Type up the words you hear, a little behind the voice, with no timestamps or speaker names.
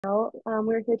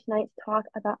We're here tonight to talk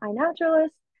about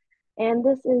iNaturalist, and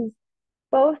this is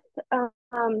both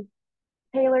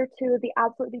tailored to the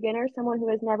absolute beginner, someone who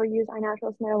has never used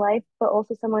iNaturalist in their life, but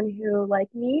also someone who, like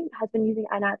me, has been using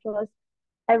iNaturalist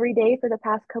every day for the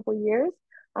past couple years,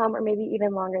 or maybe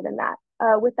even longer than that.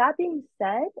 With that being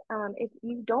said, if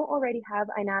you don't already have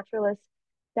iNaturalist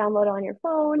download on your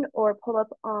phone or pull up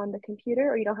on the computer,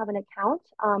 or you don't have an account,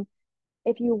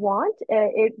 if you want,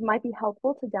 it might be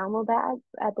helpful to download that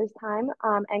at this time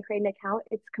and create an account.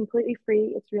 It's completely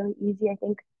free. It's really easy. I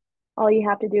think all you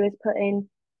have to do is put in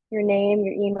your name,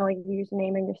 your email, your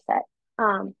username, and you're set.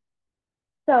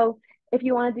 So if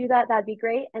you want to do that, that'd be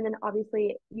great. And then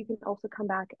obviously you can also come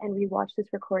back and rewatch this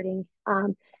recording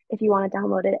if you want to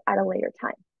download it at a later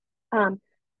time.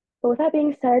 But with that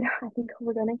being said, I think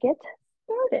we're going to get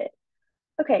started.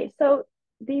 Okay, so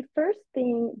the first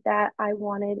thing that I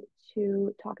wanted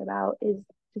to talk about is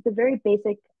just a very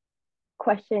basic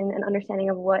question and understanding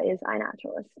of what is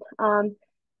iNaturalist.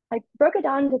 I broke it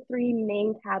down into three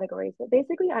main categories, but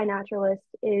basically iNaturalist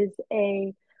is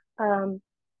um,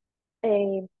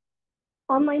 a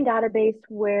online database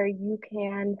where you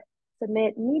can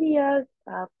submit media,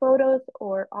 photos,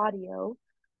 or audio,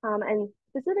 and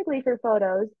specifically for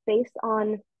photos based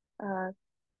on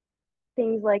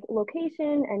things like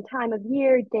location and time of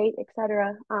year, date,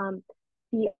 etc.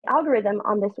 The algorithm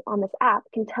on this app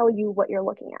can tell you what you're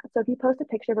looking at. So if you post a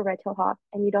picture of a red-tailed hawk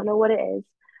and you don't know what it is,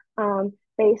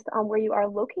 based on where you are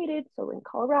located, so in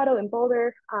Colorado, in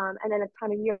Boulder, and then at this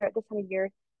time of year,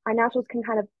 iNaturalist can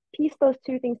kind of piece those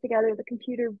two things together. The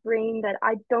computer brain that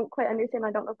I don't quite understand,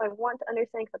 I don't know if I want to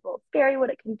understand because it's a little scary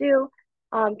what it can do,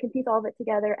 can piece all of it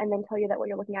together and then tell you that what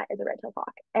you're looking at is a red-tailed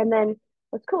hawk. And then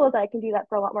what's cool is I can do that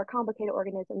for a lot more complicated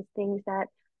organisms, things that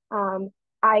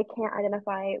I can't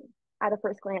identify at a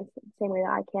first glance the same way that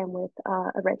I can with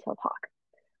a red-tailed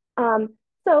hawk.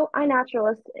 So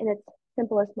iNaturalist in its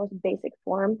simplest, most basic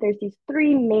form, there's these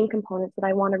three main components that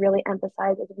I want to really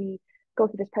emphasize as we go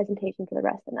through this presentation for the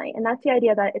rest of the night. And that's the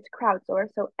idea that it's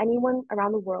crowdsourced. So anyone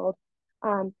around the world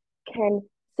can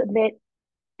submit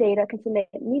data, can submit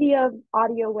media,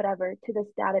 audio, whatever, to this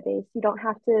database. You don't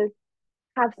have to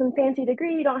have some fancy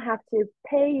degree, you don't have to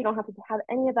pay, you don't have to have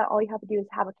any of that. All you have to do is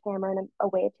have a camera and a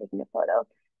way of taking a photo.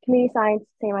 Community science,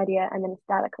 same idea, and then it's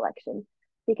data collection.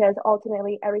 Because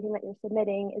ultimately everything that you're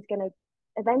submitting is going to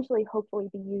eventually, hopefully,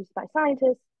 be used by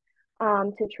scientists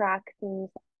to track things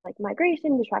like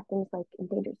migration, to track things like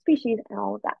endangered species and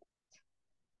all of that.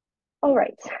 All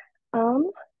right,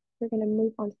 we're going to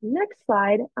move on to the next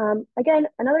slide. Again,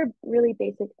 another really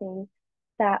basic thing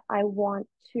that I want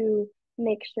to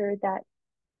make sure that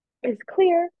is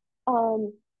clear.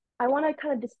 I want to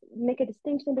kind of just make a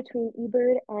distinction between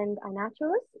eBird and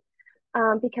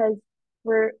iNaturalist because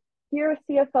we're here with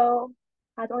CFO,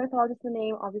 has ornithologist in the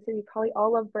name. Obviously, we probably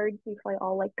all love birds. We probably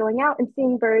all like going out and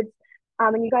seeing birds.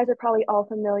 And you guys are probably all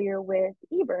familiar with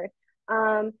eBird.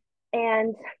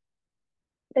 And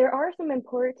there are some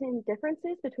important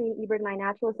differences between eBird and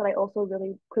iNaturalist that I also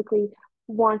really quickly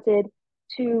wanted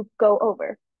to go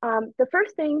over. The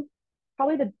first thing,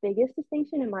 probably the biggest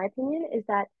distinction in my opinion, is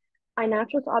that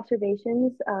iNaturalist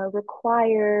observations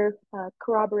require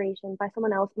corroboration by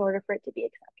someone else in order for it to be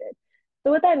accepted.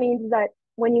 So what that means is that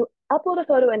when you upload a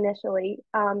photo initially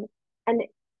and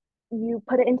you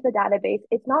put it into the database,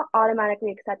 it's not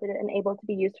automatically accepted and able to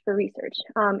be used for research.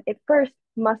 It first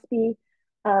must be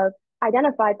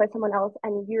identified by someone else,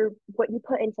 and what you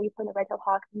put in, so you put in a red-tailed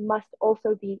hawk, must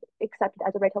also be accepted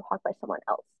as a red-tailed hawk by someone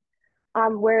else.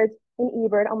 Whereas in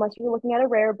eBird, unless you're looking at a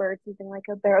rare bird, something like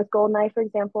a Barrow's goldeneye, for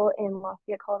example, in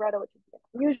Lafayette, Colorado, which is an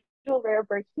unusual rare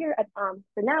bird here at,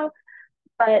 for now,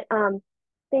 but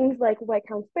things like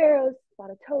white-crowned sparrows,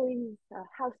 spotted toadies,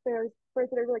 house sparrows, birds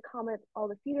that are really common, all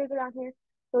the feeders around here,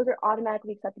 those are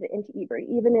automatically accepted into eBird.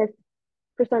 Even if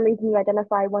for some reason you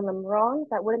identify one of them wrong,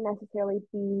 that wouldn't necessarily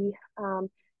be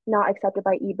not accepted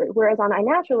by eBird. Whereas on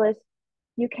iNaturalist,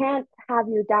 you can't have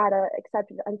your data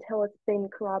accepted until it's been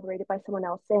corroborated by someone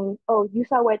else saying, oh, you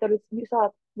saw white-throated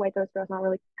sparrow, not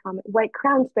really common,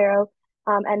 white-crowned sparrow,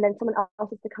 and then someone else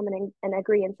has to come in and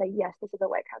agree and say, yes, this is a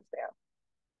white-crowned sparrow.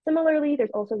 Similarly,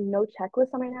 there's also no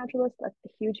checklist on iNaturalist. That's a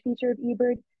huge feature of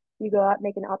eBird. You go out,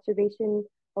 make an observation,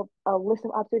 a list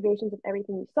of observations of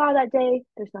everything you saw that day.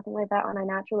 There's nothing like that on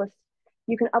iNaturalist.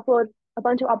 You can upload a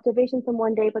bunch of observations from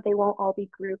one day, but they won't all be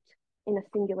grouped in a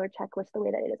singular checklist the way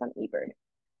that it is on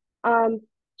eBird.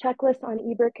 Checklists on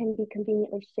eBird can be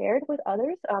conveniently shared with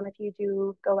others. If you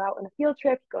do go out on a field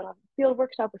trip, go on a field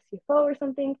workshop with CFO or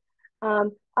something,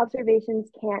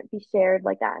 observations can't be shared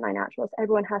like that in iNaturalist.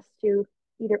 Everyone has to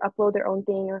either upload their own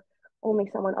thing or only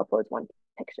someone uploads one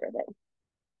picture of it.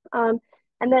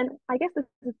 And then I guess this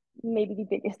is maybe the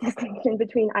biggest distinction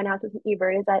between iNaturalist and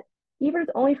eBird is that eBird is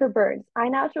only for birds.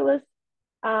 iNaturalist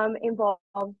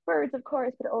involves birds, of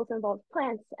course, but it also involves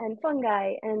plants and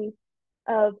fungi and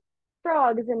uh,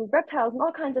 frogs and reptiles and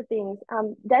all kinds of things,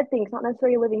 dead things, not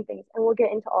necessarily living things. And we'll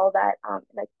get into all that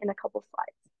like in a couple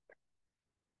slides.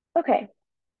 Okay,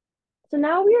 so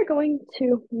now we are going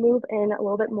to move in a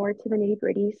little bit more to the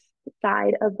nitty-gritty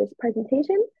side of this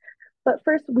presentation. But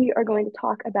first, we are going to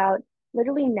talk about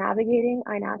literally navigating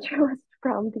iNaturalist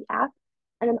from the app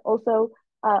and then also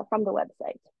from the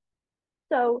website.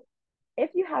 So if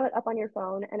you have it up on your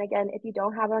phone, and again, if you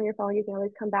don't have it on your phone, you can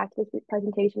always come back to this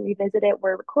presentation, revisit it.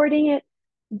 We're recording it,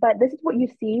 but this is what you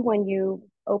see when you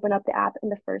open up the app in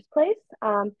the first place.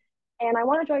 And I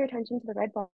want to draw your attention to the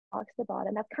red box at the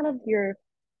bottom. That's kind of your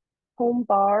home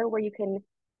bar where you can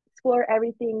explore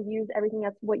everything, use everything.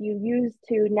 That's what you use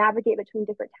to navigate between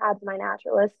different tabs in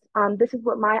iNaturalist. This is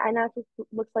what my iNaturalist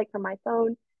looks like from my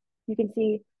phone. You can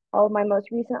see all of my most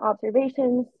recent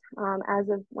observations as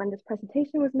of when this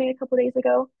presentation was made a couple days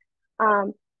ago.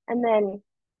 And then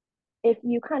if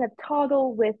you kind of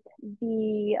toggle with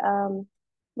the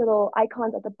little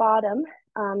icons at the bottom,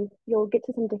 you'll get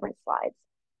to some different slides.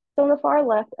 So on the far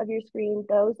left of your screen,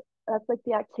 that's like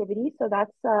the activity. So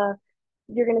that's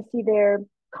you're going to see their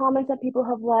comments that people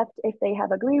have left, if they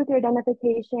have agreed with your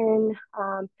identification,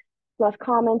 left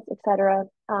comments, etc.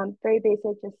 Very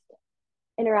basic, just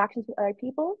interactions with other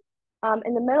people.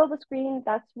 In the middle of the screen,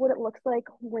 that's what it looks like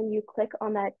when you click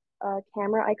on that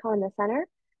camera icon in the center.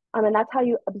 And that's how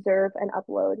you observe and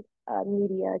upload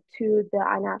media to the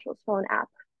iNaturalist phone app.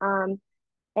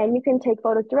 And you can take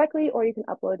photos directly, or you can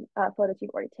upload photos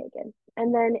you've already taken.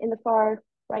 And then in the far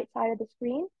right side of the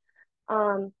screen,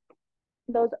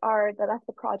 that's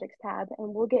the projects tab,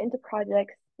 and we'll get into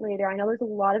projects later. I know there's a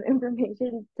lot of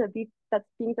information that's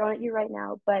being thrown at you right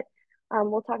now, but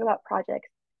we'll talk about projects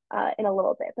in a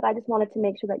little bit. But I just wanted to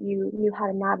make sure that you knew how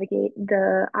to navigate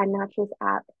the iNaturalist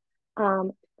app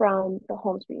from the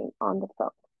home screen on the phone.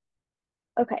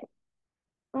 Okay.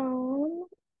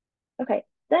 Okay.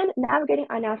 Then navigating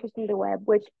iNaturalist through the web,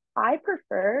 which I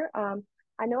prefer.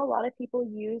 I know a lot of people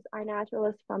use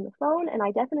iNaturalist from the phone, and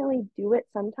I definitely do it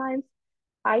sometimes.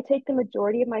 I take the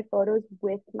majority of my photos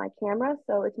with my camera,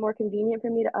 so it's more convenient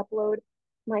for me to upload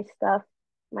my stuff,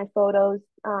 my photos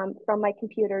from my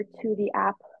computer to the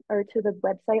app or to the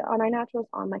website on iNaturalist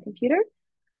on my computer.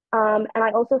 And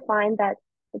I also find that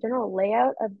the general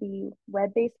layout of the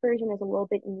web-based version is a little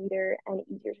bit neater and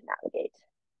easier to navigate.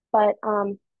 But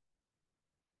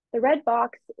the red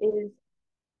box is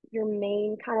your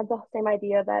main, kind of the same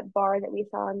idea, that bar that we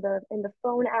saw in the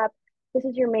phone app. This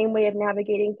is your main way of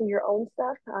navigating through your own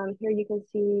stuff. Here you can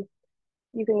see,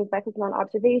 you can by clicking on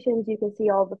observations, you can see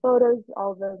all the photos,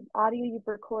 all the audio you've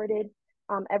recorded,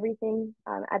 everything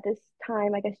at this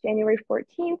time, I guess January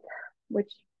 14th,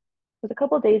 which was a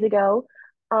couple of days ago.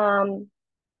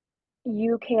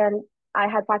 I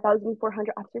had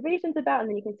 5,400 observations about, and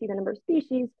then you can see the number of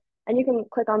species, and you can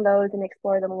click on those and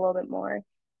explore them a little bit more.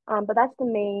 But that's the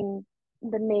main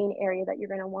area that you're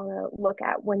going to want to look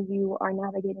at when you are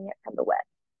navigating it from the web.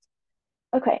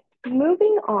 Okay,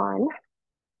 moving on.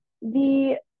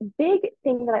 The big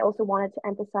thing that I also wanted to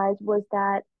emphasize was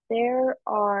that there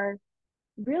are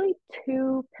really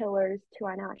two pillars to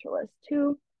iNaturalist,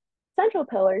 two central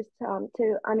pillars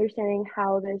to understanding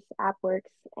how this app works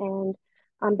and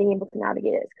being able to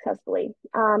navigate it successfully.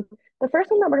 The first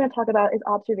one that we're going to talk about is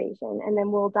observation, and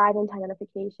then we'll dive into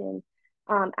identification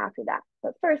after that.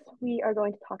 But first, we are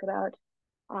going to talk about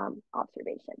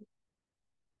observation.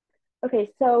 Okay,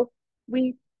 so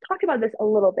we talked about this a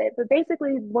little bit, but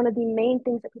basically one of the main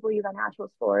things that people use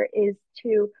iNaturalist for is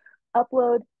to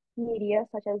upload media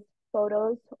such as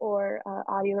photos or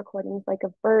audio recordings like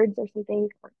of birds or something,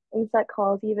 or insect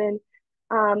calls even.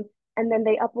 And then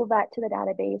they upload that to the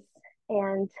database,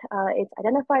 and it's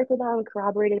identified for them,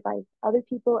 corroborated by other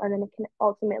people, and then it can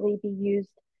ultimately be used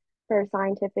for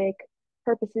scientific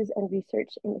purposes and research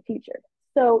in the future.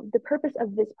 So the purpose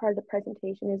of this part of the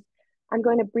presentation is I'm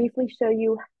going to briefly show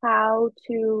you how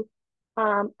to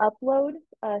upload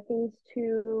things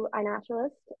to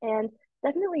iNaturalist, and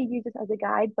definitely use this as a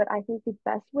guide, but I think the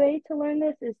best way to learn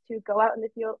this is to go out in the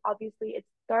field. Obviously, it's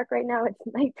dark right now, it's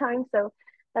nighttime, so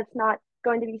that's not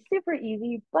going to be super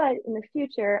easy, but in the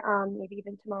future, maybe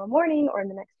even tomorrow morning or in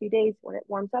the next few days when it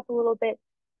warms up a little bit,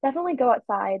 definitely go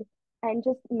outside and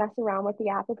just mess around with the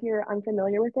app if you're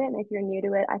unfamiliar with it, and if you're new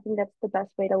to it. I think that's the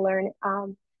best way to learn.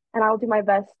 And I'll do my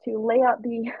best to lay out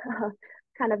the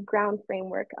kind of ground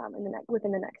framework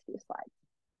within the next few slides.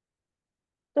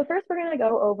 So first, we're going to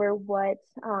go over what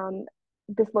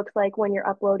this looks like when you're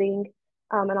uploading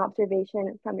an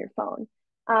observation from your phone.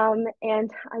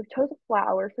 And I chose a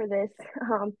flower for this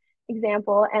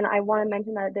example, and I want to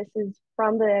mention that this is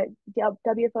from the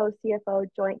WFO CFO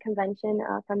Joint Convention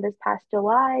from this past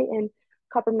July in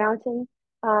Copper Mountain.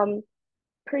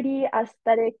 Pretty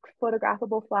aesthetic,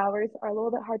 photographable flowers are a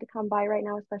little bit hard to come by right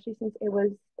now, especially since it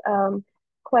was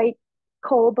quite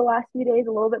cold the last few days,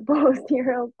 a little bit below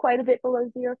zero, quite a bit below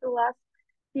zero for the last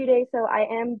few days. So I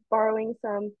am borrowing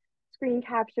some screen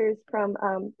captures from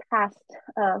past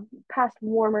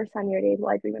warmer, sunnier days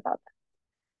while I dream about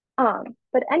that.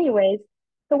 But anyways,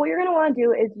 so what you're gonna want to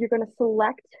do is you're gonna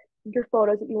select your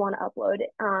photos that you want to upload.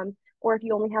 Or if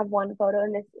you only have one photo,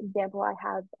 in this example, I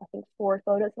have, I think, 4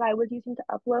 photos that I was using to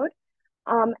upload.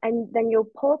 And then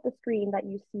you'll pull up the screen that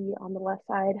you see on the left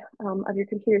side of your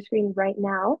computer screen right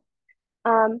now.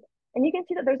 And you can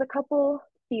see that there's a couple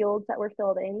fields that were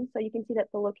filled in. So you can see that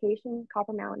the location,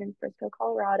 Copper Mountain in Frisco,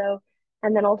 Colorado,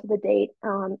 and then also the date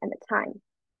and the time.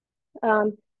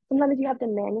 Sometimes you have to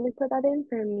manually put that in.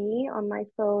 For me, on my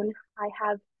phone, I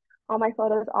have all my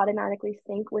photos automatically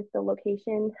sync with the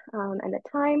location and the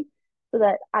time so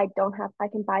that I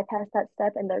can bypass that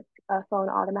step and the phone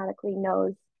automatically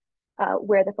knows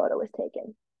where the photo was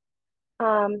taken.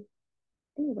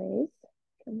 Anyways,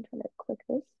 I'm trying to click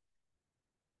this.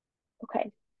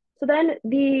 Okay, so then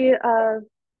you're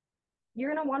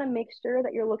gonna want to make sure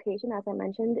that your location, as I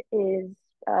mentioned, is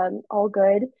all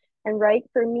good and right.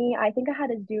 For me, I think I had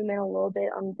to zoom in a little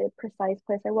bit on the precise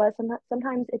place I was.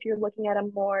 Sometimes if you're looking at a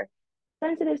more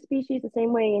sensitive species, the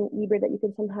same way in eBird that you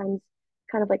can sometimes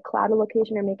kind of like cloud a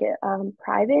location or make it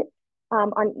private.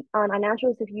 On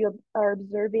iNaturalist, if you are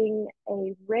observing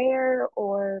a rare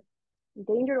or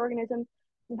endangered organism,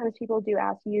 sometimes people do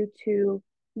ask you to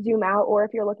zoom out, or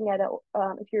if you're looking at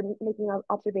if you're making an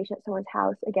observation at someone's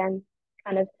house, again,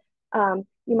 kind of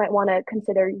you might want to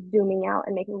consider zooming out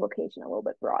and making the location a little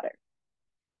bit broader.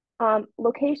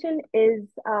 Location is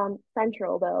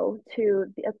central, though, to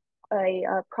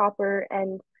a proper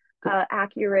and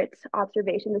accurate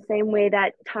observation, the same way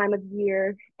that time of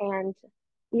year and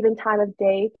even time of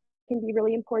day can be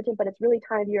really important, but it's really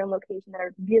time of year and location that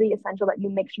are really essential that you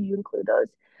make sure you include those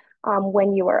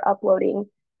when you are uploading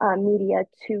media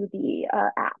to the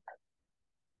app.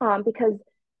 Because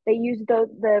they use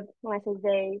when I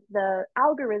say the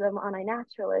algorithm on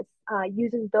iNaturalist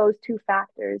uses those 2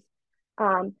 factors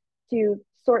to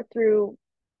sort through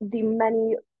the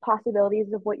many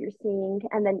possibilities of what you're seeing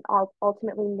and then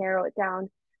ultimately narrow it down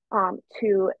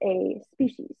to a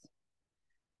species.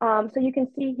 So you can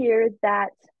see here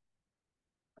that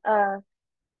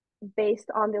based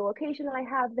on the location that I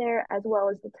have there, as well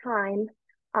as the time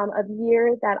of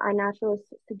year that iNaturalist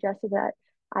suggested that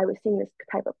I was seeing this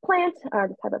type of plant or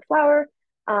this type of flower.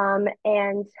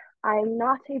 And I'm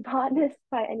not a botanist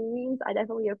by any means. I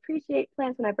definitely appreciate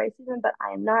plants whenever I see them, but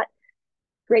I am not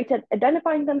great at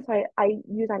identifying them. So I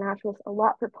use iNaturalist a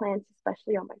lot for plants,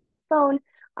 especially on my phone,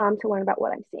 to learn about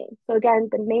what I'm seeing. So again,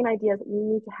 the main idea is that you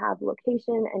need to have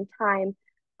location and time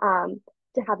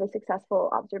to have a successful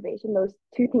observation. Those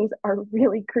 2 things are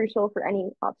really crucial for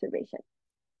any observation.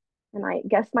 And I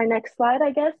guess my next slide,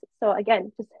 I guess. So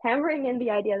again, just hammering in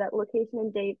the idea that location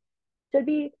and date should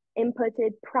be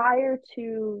inputted prior to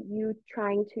you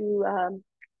trying to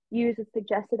use a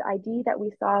suggested ID that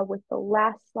we saw with the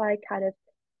last slide kind of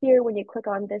here. When you click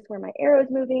on this where my arrow is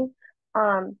moving,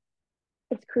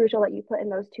 it's crucial that you put in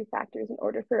those 2 factors in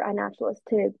order for iNaturalist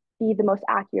to be the most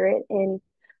accurate in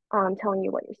telling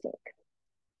you what you're seeing.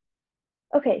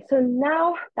 Okay, so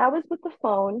now that was with the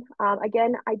phone.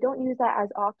 Again, I don't use that as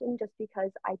often just because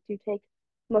I do take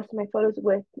most of my photos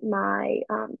with my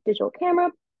digital camera,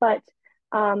 but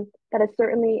that is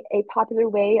certainly a popular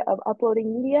way of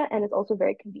uploading media, and it's also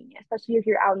very convenient, especially if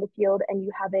you're out in the field and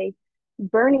you have a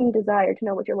burning desire to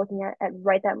know what you're looking at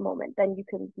right that moment. Then you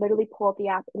can literally pull up the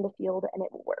app in the field and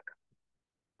it will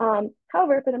work.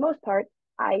 However, for the most part,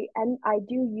 I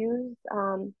do use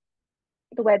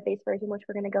the web-based version, which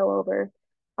we're going to go over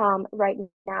right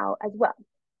now as well.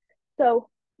 So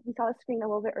we saw the screen a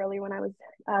little bit earlier when I was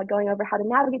going over how to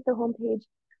navigate the homepage.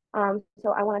 So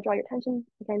I want to draw your attention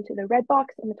again to the red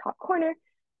box in the top corner,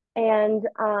 and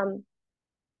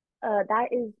that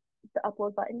is the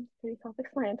upload button. Pretty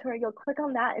self-explanatory. You'll click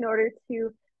on that in order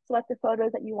to select the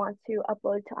photos that you want to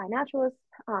upload to iNaturalist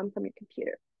from your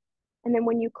computer. And then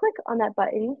when you click on that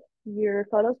button, your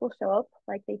photos will show up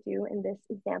like they do in this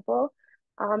example.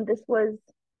 This was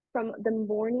from the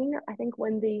morning, I think,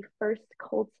 when the first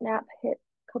cold snap hit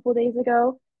a couple days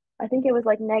ago. I think it was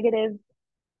like negative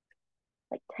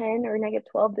 10 or negative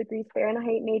 12 degrees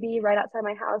Fahrenheit, maybe, right outside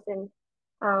my house, and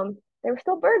there were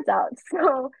still birds out.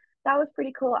 So that was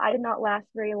pretty cool. I did not last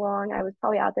very long. I was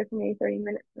probably out there for maybe 30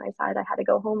 minutes and I decided I had to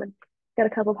go home and get a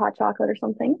cup of hot chocolate or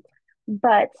something.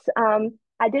 But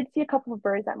I did see a couple of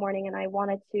birds that morning and I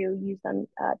wanted to use them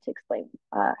to explain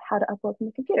how to upload from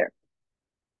the computer.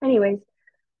 Anyways,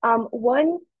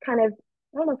 one kind of,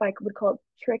 I don't know if I would call it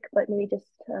trick, but maybe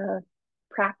just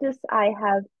practice I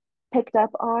have picked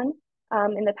up on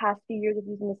in the past few years of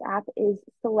using this app is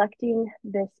selecting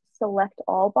this select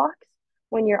all box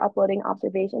when you're uploading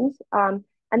observations.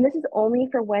 And this is only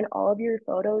for when all of your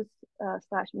photos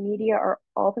slash media are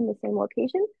all from the same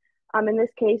location. In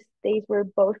this case, these were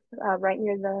both right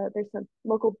near there's some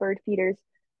local bird feeders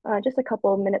just a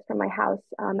couple of minutes from my house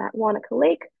at Wanaka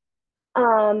Lake.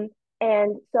 Um,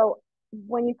 and so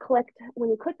when you click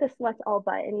the select all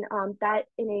button, that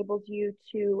enables you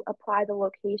to apply the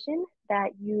location that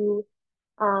you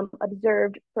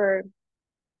observed for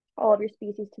all of your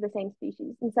species to the same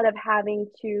species instead of having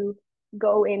to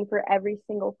go in for every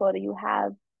single photo you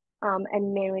have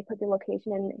and manually put the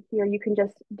location in. Here you can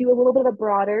just do a little bit of a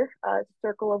broader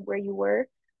circle of where you were,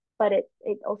 but it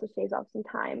also shaves off some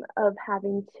time of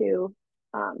having to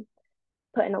um,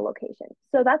 put in a location.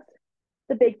 So that's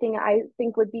the big thing I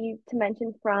think would be to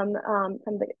mention from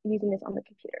using this on the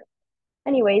computer.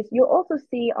 Anyways, you'll also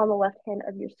see on the left hand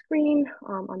of your screen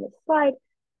on this slide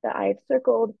that I've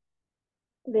circled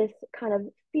this kind of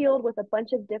field with a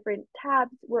bunch of different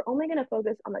tabs. We're only going to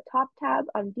focus on the top tab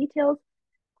on details.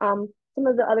 Some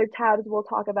of the other tabs we'll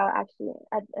talk about actually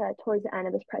towards the end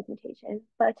of this presentation,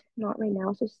 but not right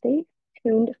now, so stay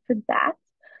tuned for that.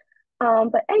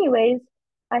 But anyways,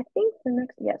 I think the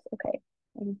next, yes, okay.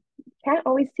 I can't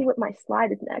always see what my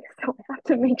slide is next, so I have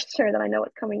to make sure that I know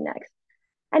what's coming next.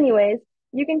 Anyways,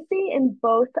 you can see in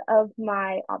both of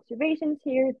my observations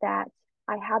here that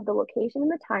I have the location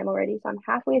and the time already, so I'm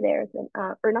halfway there,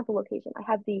 or not the location, I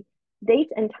have the date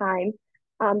and time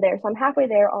there, so I'm halfway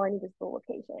there, all I need is the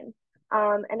location.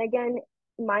 And again,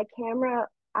 my camera,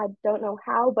 I don't know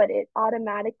how, but it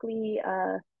automatically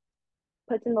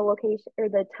puts in the location or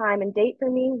the time and date for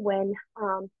me when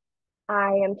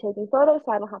I am taking photos,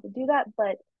 so I don't have to do that.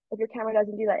 But if your camera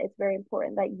doesn't do that, it's very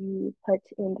important that you put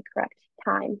in the correct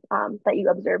time that you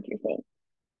observed your thing.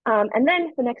 And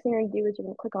then the next thing you're gonna do is you're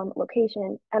gonna click on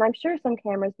location. And I'm sure some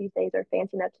cameras these days are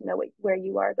fancy enough to know where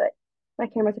you are, but my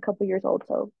camera's a couple years old,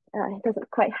 so it doesn't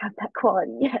quite have that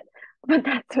quality yet, but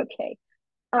that's okay.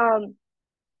 Um,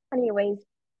 anyways,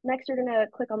 next you're gonna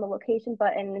click on the location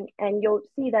button and you'll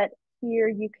see that here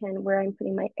you can, where I'm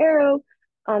putting my arrow,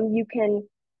 you can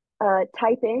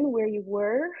type in where you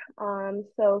were.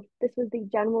 So this was the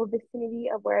general vicinity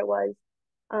of where it was.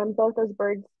 Both those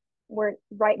birds weren't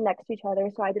right next to each other,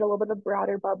 so I did a little bit of a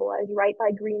broader bubble. I was right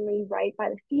by Greenlee, right by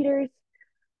the feeders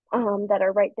that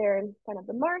are right there in front of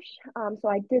the marsh. So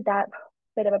I did that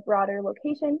bit of a broader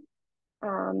location.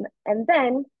 And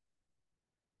then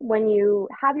when you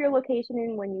have your location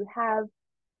in, when you have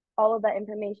all of that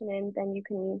information in, then you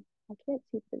can, I can't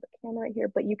see through the camera right here,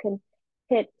 but you can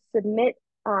hit submit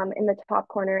in the top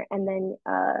corner, and then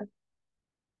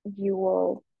you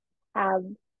will have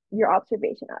your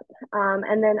observation up.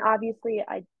 And then obviously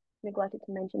I neglected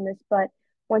to mention this, but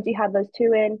once you have those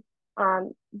two in,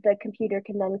 the computer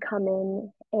can then come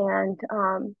in and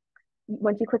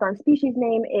once you click on species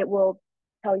name, it will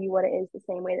tell you what it is the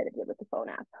same way that it did with the phone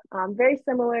app. Very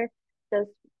similar,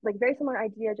 just like very similar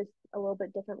idea, just a little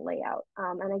bit different layout.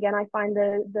 And again, I find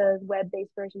the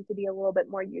web-based version to be a little bit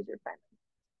more user-friendly.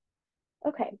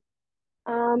 Okay,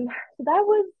 so that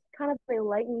was kind of a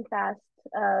lightning fast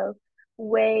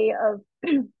way of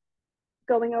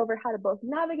going over how to both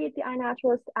navigate the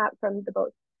iNaturalist app from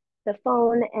both the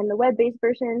phone and the web-based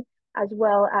version, as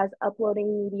well as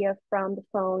uploading media from the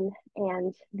phone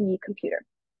and the computer.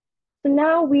 So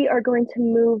now we are going to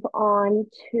move on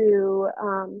to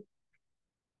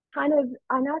kind of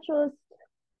iNaturalist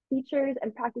features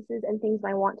and practices and things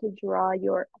I want to draw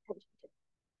your attention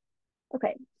to.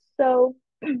 Okay, so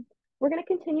we're going to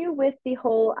continue with the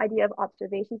whole idea of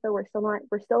observation. So we're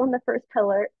still in the first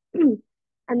pillar, and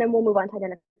then we'll move on to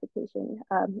identification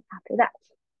after that.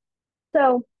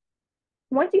 So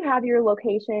once you have your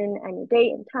location and your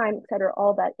date and time, et cetera,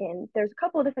 all that in, there's a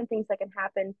couple of different things that can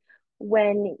happen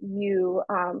when you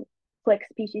click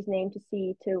species name to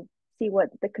see what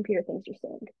the computer thinks you're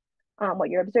seeing, what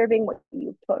you're observing, what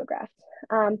you photographed.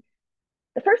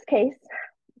 The first case,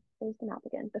 there's the map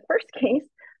again. The first case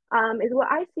is what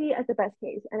I see as the best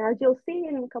case. And as you'll see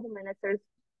in a couple minutes, there's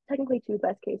technically two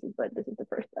best cases, but this is the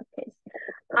first best case.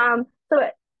 So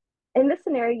in this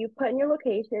scenario, you put in your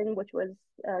location, which was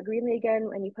Greenlee again,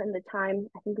 and you put in the time.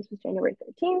 I think this was January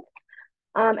 13th.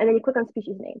 And then you click on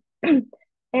species name.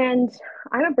 And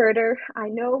I'm a birder. I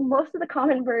know most of the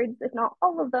common birds, if not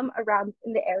all of them, around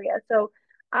in the area. So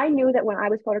I knew that when I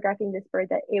was photographing this bird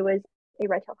that it was a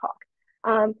red-tailed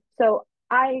hawk. So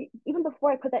I even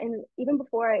before I put that in, even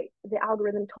before the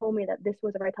algorithm told me that this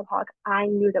was a red-tailed hawk, I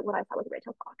knew that what I saw was a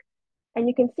red-tailed hawk. And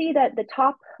you can see that the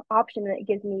top option that it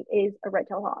gives me is a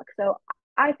red-tailed hawk. So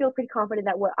I feel pretty confident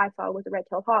that what I saw was a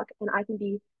red-tailed hawk, and I can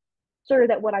be sure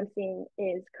that what I'm seeing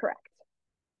is correct.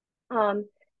 Um,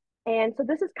 and so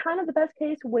this is kind of the best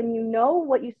case when you know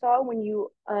what you saw when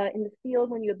you in the field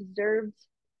when you observed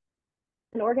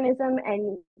an organism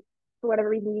and for whatever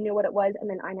reason you knew what it was, and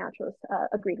then iNaturalist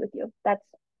agreed with you. That's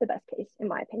the best case in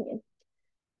my opinion.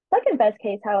 Second best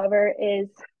case, however, is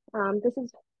this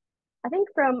is I think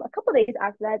from a couple days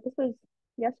after that. This was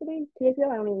yesterday, 2 days ago.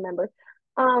 I don't even remember.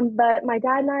 But my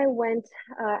dad and I went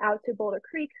out to Boulder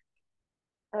Creek,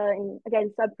 and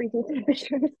again sub-freezing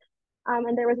temperatures.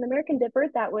 And there was an American dipper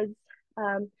that was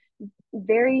um,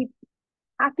 very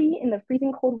happy in the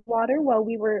freezing cold water while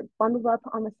we were bundled up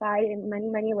on the side in many,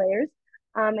 many layers.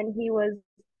 And he was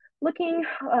looking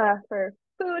for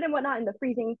food and whatnot in the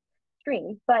freezing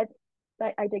stream. But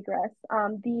I digress.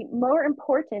 The more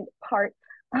important part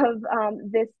of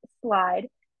this slide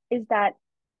is that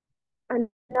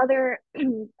another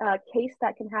case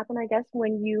that can happen, I guess,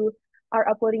 when you are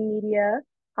uploading media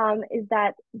is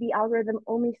that the algorithm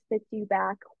only spits you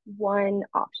back one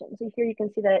option. So here you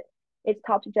can see that its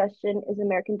top suggestion is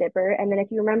American Dipper. And then if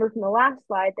you remember from the last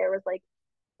slide, there was like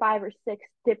 5 or 6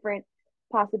 different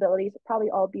possibilities,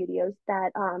 probably all Buteos,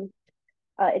 that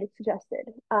it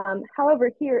suggested.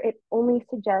 However, here it only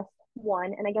suggests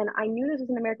one. And again, I knew this was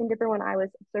an American Dipper when I was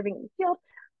observing in the field,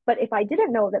 but if I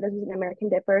didn't know that this was an American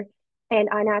Dipper and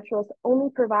iNaturalist only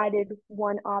provided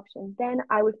one option, then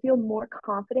I would feel more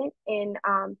confident in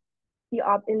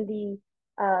the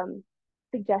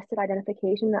suggested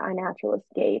identification that iNaturalist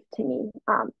gave to me.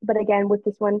 But again, with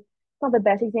this one, it's not the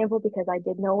best example because I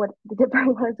did know what the dipper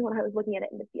was when I was looking at it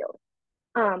in the field.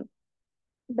 Um,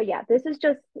 but yeah, this is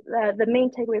just the main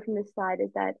takeaway from this slide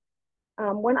is that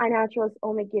one iNaturalist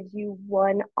only gives you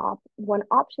one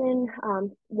option,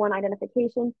 one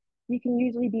identification. You can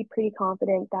usually be pretty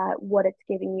confident that what it's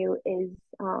giving you is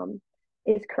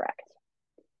correct.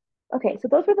 Okay, so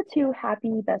those were the two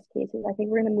happy best cases. I think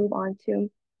we're going to move on to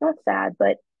not sad,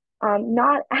 but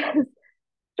not as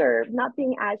sure, not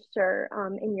being as sure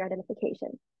in your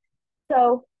identification.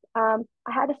 So I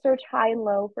had to search high and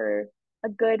low for a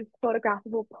good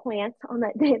photographable plant on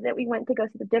that day that we went to go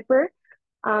see the Dipper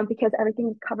because everything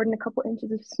was covered in a couple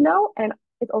inches of snow and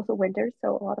it's also winter,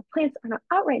 so a lot of plants are not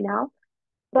out right now.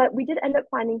 But we did end up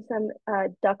finding some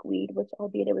duckweed, which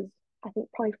albeit it was, I think,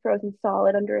 probably frozen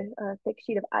solid under a thick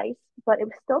sheet of ice, but it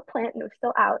was still plant and it was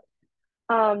still out.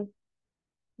 Um,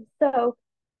 so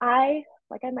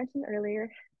like I mentioned earlier,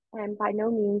 and by no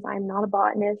means I'm not a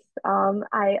botanist.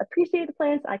 I appreciate the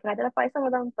plants. I can identify some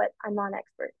of them, but I'm not an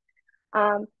expert.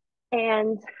 Um,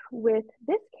 and with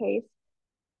this case,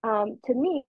 to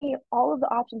me, all of the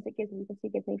options it gives me, you can see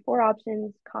it gives me 4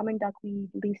 options: common duckweed,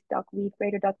 least duckweed,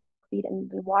 greater duckweed, and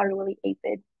the water lily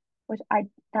aphid, which I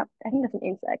think that's an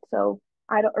insect. So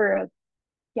I don't, or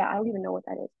yeah, I don't even know what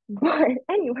that is.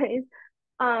 But anyways,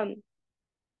 um,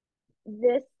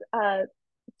 this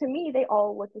to me they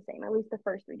all look the same. At least the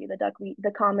first 3 do: the duckweed,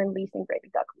 the common, least, and greater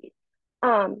duckweed.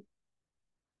 Um,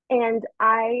 and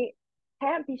I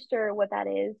can't be sure what that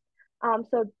is.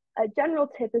 So a general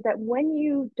tip is that when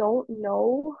you don't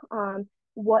know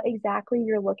what exactly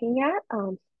you're looking at,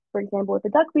 for example, with the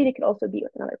duckweed, it could also be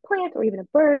with another plant or even a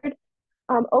bird.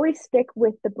 Always stick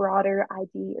with the broader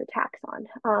ID or taxon.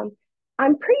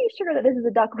 I'm pretty sure that this is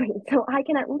a duckweed, so I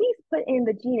can at least put in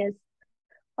the genus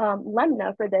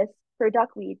Lemna for this for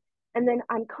duckweed, and then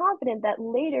I'm confident that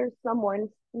later someone,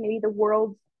 maybe the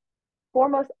world's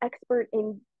foremost expert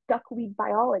in duckweed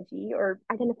biology or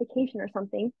identification or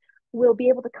something, will be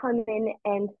able to come in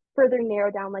and further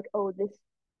narrow down, like, oh, this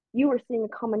you were seeing a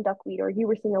common duckweed or you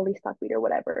were seeing a least duckweed or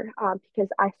whatever. Because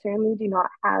I certainly do not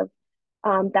have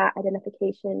that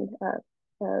identification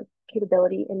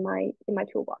capability in my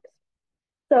toolbox.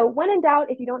 So when in doubt,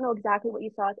 if you don't know exactly what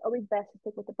you saw, it's always best to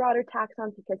stick with the broader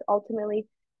taxon because ultimately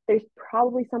there's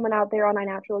probably someone out there on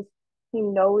iNaturalist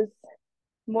who knows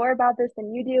more about this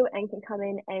than you do and can come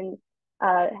in and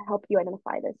help you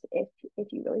identify this if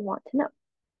you really want to know.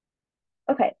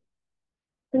 Okay,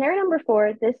 scenario number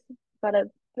 4. This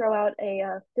gotta throw out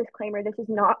a disclaimer. This is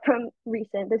not from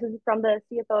recent. This is from the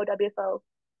CFO WFO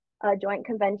joint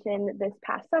convention this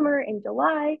past summer in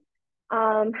July.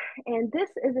 And this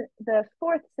is the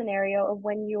 4th scenario of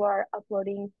when you are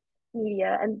uploading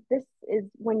media. And this is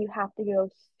when you have to go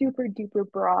super duper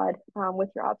broad with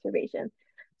your observation.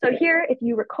 So here, if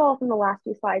you recall from the last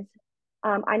few slides,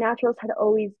 iNaturalist had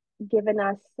always given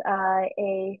us I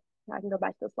can go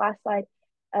back to this last slide.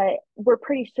 We're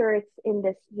pretty sure it's in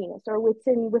this genus or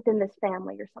within this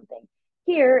family or something.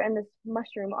 Here in this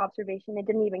mushroom observation, it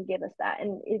didn't even give us that.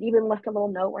 And it even left a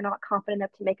little note, we're not confident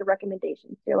enough to make a recommendation.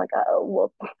 So you're like, oh,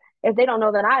 well, if they don't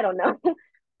know, then I don't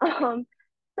know.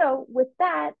 So with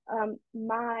that,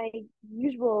 my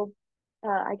usual,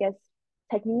 I guess,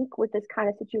 technique with this kind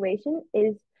of situation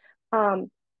is um,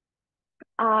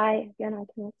 I cannot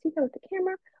see that with the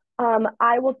camera.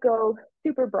 I will go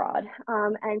super broad.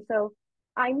 And so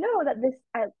I know that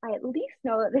I at least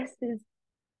know that this is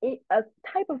a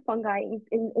type of fungi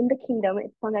in the kingdom.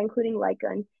 It's fungi including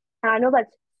lichen. And I know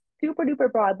that's super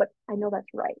duper broad, but I know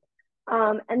that's right.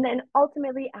 And then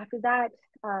ultimately after that,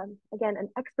 again, an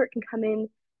expert can come in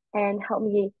and help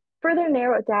me further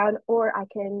narrow it down, or I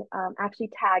can actually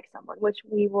tag someone, which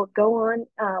we will go on.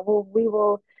 We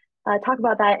will talk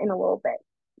about that in a little bit.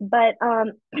 But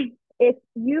if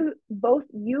you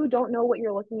don't know what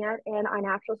you're looking at, and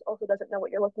iNaturalist also doesn't know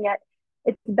what you're looking at,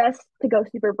 it's best to go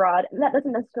super broad. And that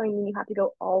doesn't necessarily mean you have to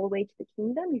go all the way to the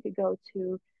kingdom. You could go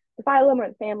to the phylum or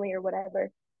the family or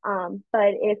whatever.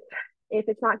 But if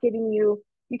it's not giving you,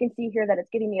 you can see here that it's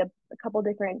giving me a couple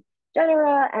different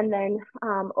genera, and then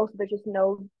also there's just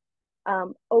no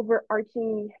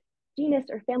overarching genus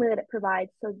or family that it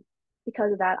provides. So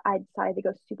because of that, I decided to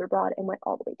go super broad and went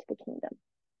all the way to the kingdom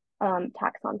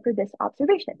taxon for this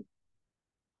observation.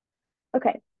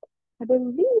 Okay, I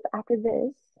believe after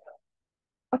this,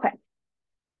 okay.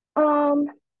 So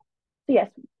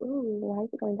yes, ooh, why is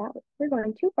it going that way? We're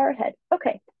going too far ahead.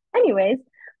 Okay. Anyways,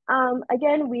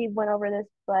 again, we went over this,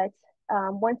 but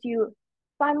once you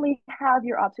finally have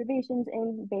your observations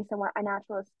in based on what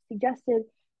iNaturalist suggested,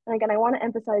 and again, I want to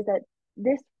emphasize that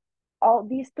all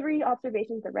these three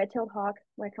observations, the red-tailed hawk,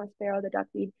 white-crowned sparrow, the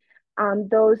duckweed,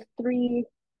 those three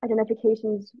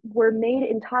identifications were made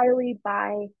entirely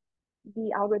by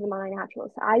the algorithm on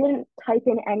iNaturalist. I didn't type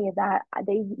in any of that.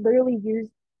 They literally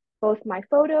used both my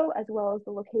photo as well as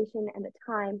the location and the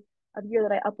time of year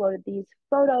that I uploaded these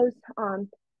photos.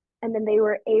 And then they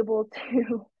were able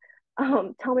to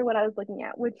tell me what I was looking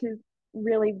at, which is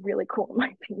really, really cool in my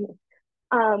opinion.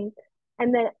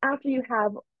 And then after you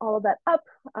have all of that up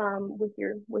with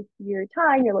your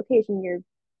time, your location, your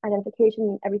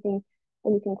identification, everything,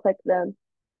 and you can click the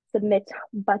submit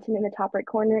button in the top right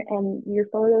corner, and your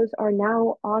photos are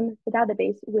now on the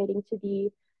database waiting to be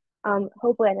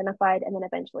hopefully identified and then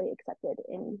eventually accepted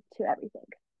into everything.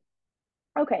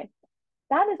 Okay,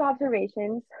 that is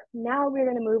observations. Now we're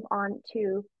going to move on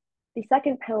to the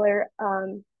second pillar,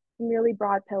 really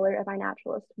broad pillar of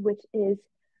iNaturalist, which is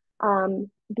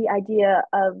the idea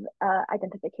of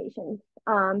identification.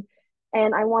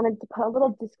 And I wanted to put a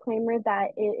little disclaimer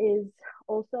that it is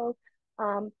also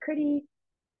pretty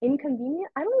inconvenient.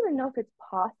 I don't even know if it's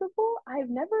possible. I've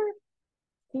never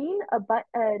seen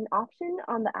an option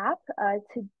on the app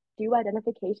to do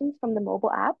identifications from the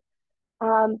mobile app.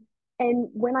 Um, and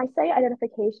when I say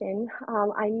identification,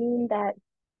 I mean that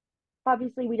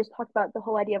obviously we just talked about the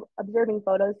whole idea of observing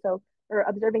photos, so or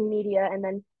observing media and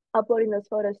then uploading those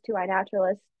photos to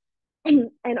iNaturalist. And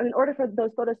in order for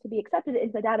those photos to be accepted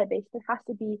into the database, there has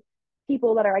to be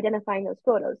people that are identifying those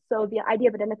photos. So the idea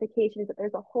of identification is that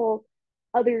there's a whole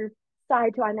other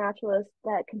side to iNaturalist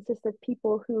that consists of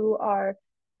people who are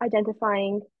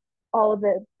identifying all of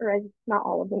the, or not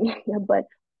all of the media, but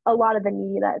a lot of the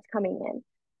media that's coming in.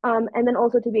 And then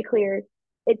also to be clear,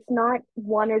 it's not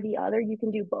one or the other. You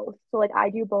can do both. So like I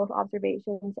do both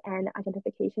observations and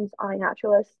identifications on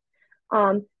iNaturalist.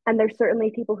 And there's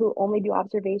certainly people who only do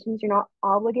observations. You're not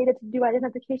obligated to do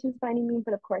identifications by any means,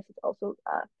 but of course it's also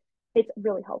it's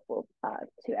really helpful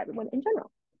to everyone in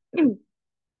general.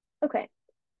 Okay,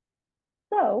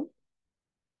 so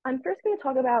I'm first going to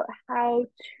talk about how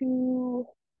to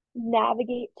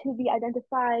navigate to the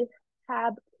Identify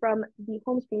tab from the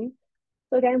home screen.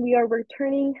 So again, we are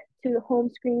returning to the home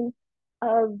screen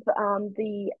of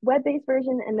the web-based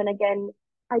version. And then again,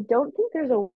 I don't think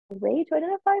there's a way to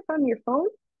identify from your phone.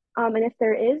 And if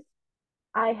there is,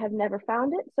 I have never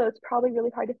found it. So it's probably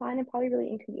really hard to find and probably really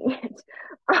inconvenient.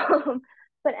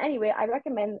 But anyway, I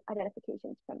recommend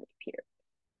identifications from the computer.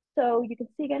 So you can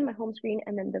see again my home screen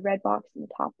and then the red box in the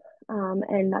top.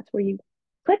 And that's where you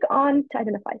click on to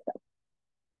identify stuff.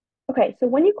 Okay, so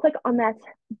when you click on that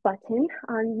button,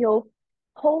 you'll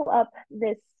pull up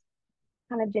this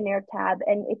kind of generic tab.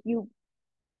 And if you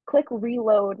click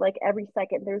reload like every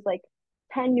second, there's like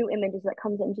 10 new images that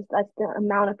comes in. Just that's the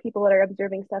amount of people that are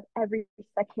observing stuff every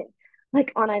second.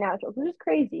 like on iNaturalist, which is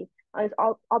crazy. It's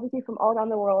all obviously from all around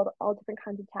the world, all different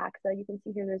kinds of taxa. You can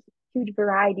see here there's a huge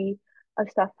variety of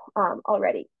stuff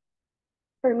already.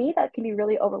 For me, that can be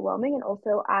really overwhelming, and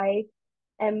also I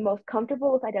am most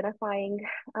comfortable with identifying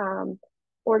um,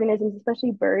 organisms,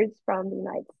 especially birds from the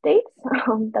United States.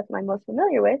 That's what I'm most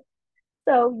familiar with.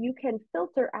 So you can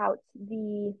filter out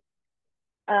the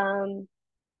um,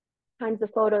 kinds of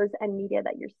photos and media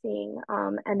that you're seeing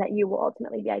and that you will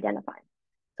ultimately be identifying.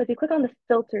 So if you click on the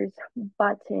filters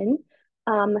button,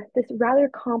 this rather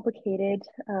complicated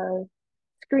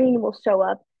screen will show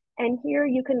up. And here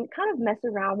you can kind of mess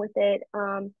around with it.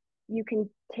 You can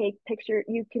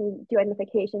you can do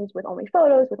identifications with only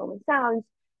photos, with only sounds.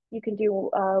 You can do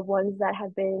ones that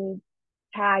have been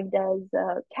tagged as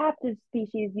captive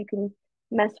species. You can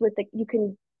mess with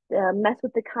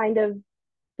the kind of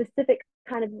specific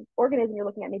kind of organism you're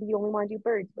looking at. Maybe you only want to do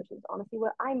birds, which is honestly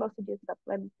what I mostly do. That's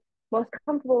what I'm most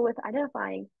comfortable with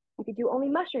identifying. You could do only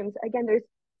mushrooms. Again, there's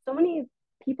so many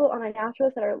people on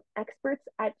iNaturalist that are experts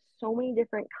at so many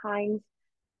different kinds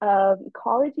of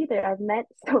ecology that I've met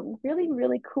some really,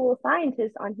 really cool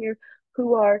scientists on here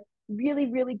who are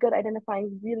really, really good at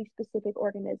identifying really specific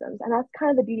organisms. And that's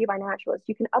kind of the beauty of iNaturalist.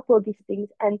 You can upload these things,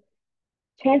 and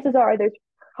chances are there's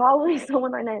probably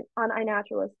someone on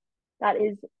iNaturalist that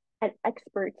is an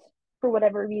expert for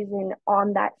whatever reason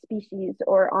on that species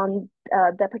or on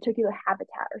that particular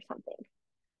habitat or something.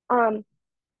 Um,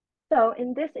 so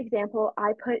in this example,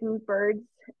 I put in birds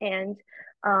and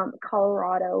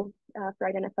Colorado for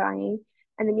identifying.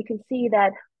 And then you can see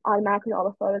that automatically all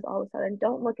the photos all of a sudden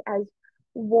don't look as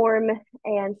warm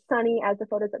and sunny as the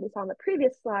photos that we saw on the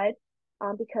previous slide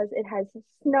because it has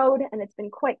snowed and it's been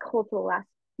quite cold for the last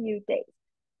few days.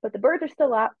 But the birds are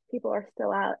still out, people are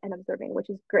still out and observing, which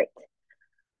is great.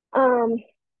 Um,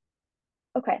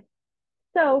 okay,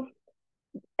 so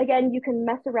again, you can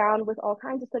mess around with all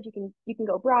kinds of stuff. You can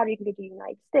go broader. You can go to the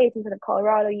United States instead of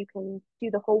Colorado. You can do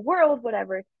the whole world,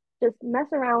 whatever. Just mess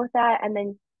around with that, and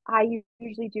then I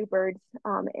usually do birds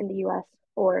in the U.S.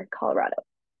 or Colorado.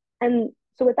 And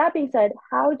so, with that being said,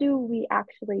 how do we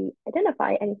actually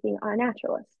identify anything on a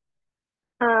naturalist?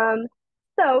 Um,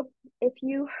 so, if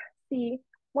you see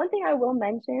one thing I will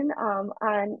mention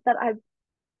on that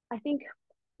I think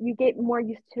you get more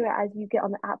used to it as you get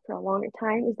on the app for a longer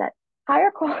time is that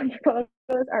higher quality photos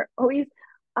are always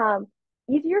um,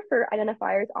 easier for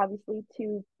identifiers, obviously,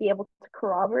 to be able to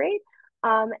corroborate.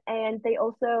 And they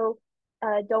also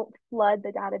don't flood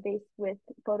the database with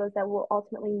photos that will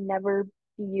ultimately never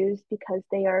be used because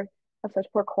they are of such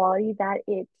poor quality that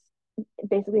it's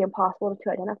basically impossible to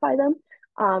identify them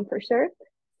for sure.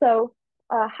 So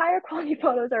higher quality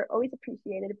photos are always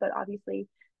appreciated, but obviously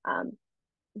um,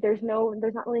 there's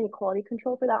not really any quality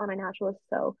control for that on iNaturalist.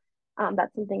 So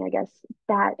that's something I guess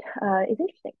that is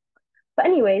interesting. But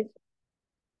anyways,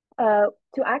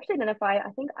 to actually identify,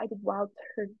 I think I did wild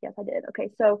turkey. Yes, I did.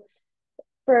 Okay, so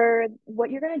for what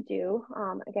you're gonna do,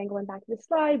 again, going back to the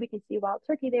slide, we can see wild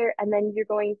turkey there, and then you're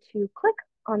going to click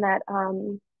on that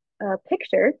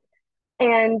picture.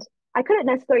 And I couldn't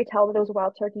necessarily tell that it was a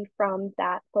wild turkey from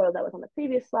that photo that was on the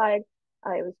previous slide.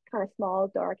 It was kind of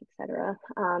small, dark, etc.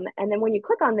 And then when you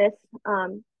click on this,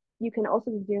 you can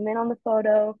also zoom in on the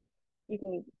photo. You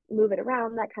can move it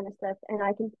around, that kind of stuff. And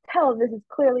I can tell this is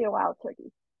clearly a wild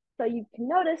turkey. So you can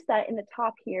notice that in the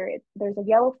top here, there's a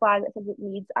yellow flag that says it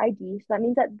needs ID. So that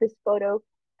means that this photo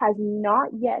has not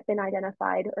yet been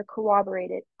identified or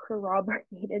corroborated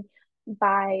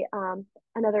by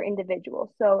another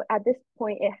individual. So at this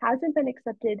point, it hasn't been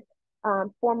accepted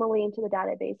formally into the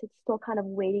database. It's still kind of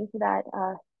waiting for that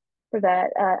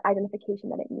identification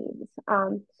that it needs.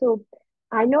 So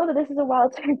I know that this is a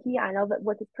wild turkey. I know that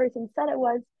what this person said it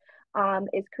was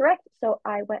is correct. So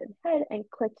I went ahead and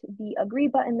clicked the agree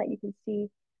button that you can see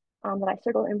that I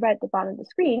circled in red at the bottom of the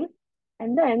screen.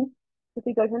 And then if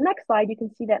we go to the next slide, you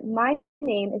can see that my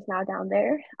name is now down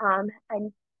there.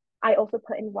 And I also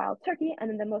put in wild turkey. And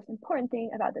then the most important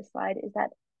thing about this slide is that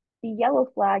the yellow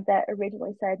flag that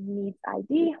originally said needs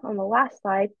ID on the last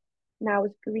slide now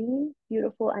is green,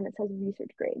 beautiful, and it says research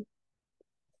grade.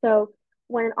 So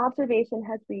when an observation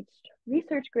has reached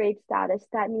research grade status,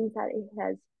 that means that it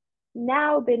has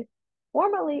now been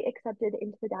formally accepted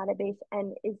into the database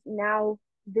and is now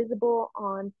visible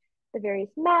on the various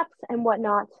maps and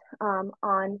whatnot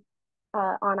on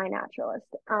iNaturalist.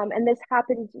 And this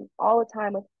happens all the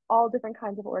time with all different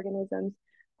kinds of organisms,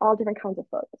 all different kinds of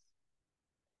photos.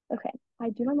 Okay,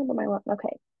 I do remember my one.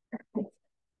 Okay.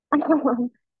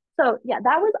 So yeah,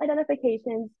 that was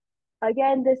identifications.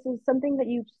 Again, this is something that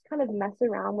you just kind of mess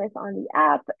around with on the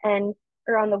app and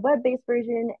or on the web-based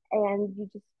version, and you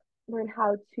just learn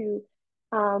how to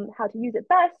how to use it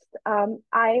best.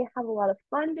 I have a lot of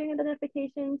fun doing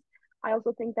identifications. I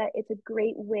also think that it's a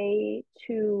great way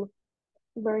to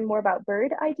learn more about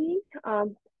bird ID.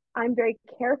 I'm very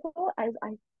careful, as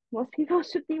most people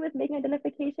should be, with making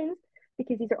identifications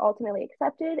because these are ultimately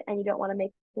accepted and you don't want to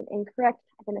make an incorrect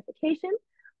identification.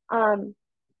 Um,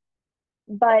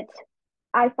 but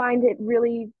I find it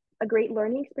really a great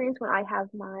learning experience when I have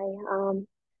my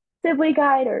Sibley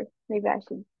guide, or maybe I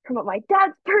should promote my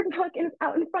dad's bird book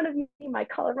out in front of me, my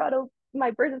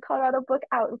Birds of Colorado book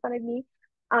out in front of me,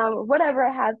 whatever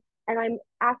I have, and I'm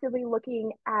actively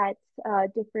looking at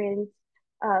different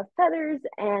feathers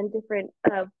and different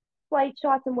flight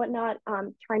shots and whatnot,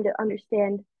 trying to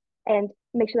understand and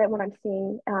make sure that what I'm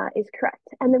seeing is correct.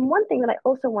 And then one thing that I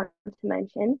also want to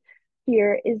mention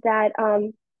here is that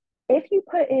if you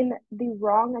put in the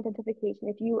wrong identification,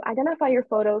 if you identify your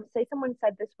photo, say someone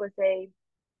said this was a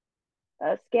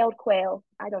scaled quail,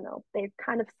 I don't know, they're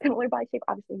kind of similar by shape,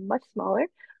 obviously much smaller.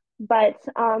 But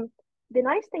the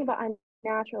nice thing about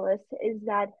iNaturalist is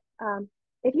that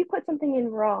if you put something in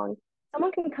wrong,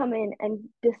 someone can come in and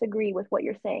disagree with what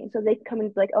you're saying. So they can come in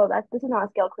and be like, oh, this is not a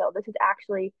scaled quail, this is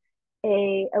actually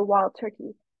a wild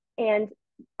turkey. And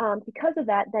because of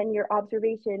that, then your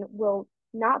observation will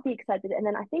not be accepted. And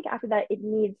then I think after that, it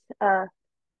needs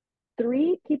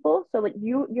three people, so like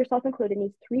you yourself included,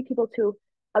 needs three people to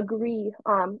agree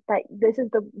that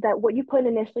that what you put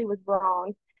initially was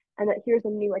wrong, and that here's a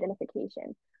new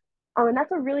identification. And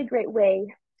that's a really great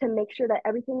way to make sure that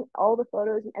everything, all the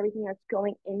photos and everything that's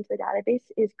going into the database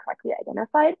is correctly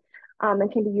identified, and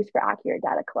can be used for accurate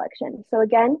data collection. So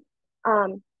again,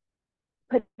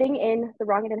 putting in the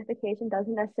wrong identification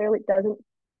doesn't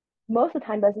most of the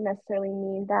time doesn't necessarily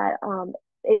mean that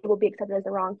it will be accepted as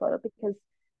the wrong photo, because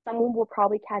someone will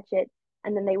probably catch it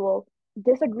and then they will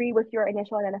disagree with your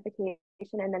initial identification,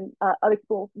 and then other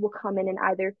people will come in and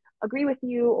either agree with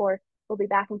you or will be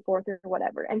back and forth or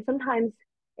whatever. And sometimes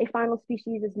a final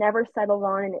species is never settled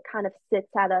on and it kind of sits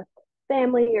at a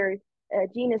family or a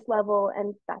genus level,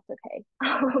 and that's okay.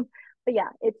 But yeah,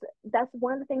 that's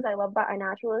one of the things I love about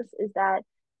iNaturalist is that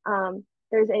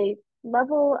there's a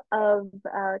level of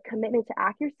commitment to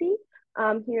accuracy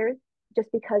here,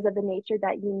 just because of the nature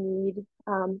that you need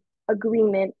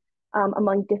agreement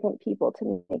among different people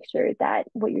to make sure that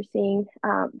what you're seeing,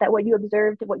 that what you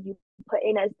observed, what you put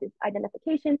in as this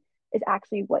identification is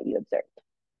actually what you observed.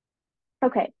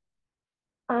 Okay,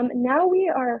 now we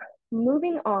are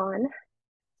moving on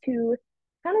to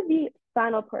kind of the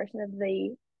final portion of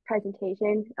the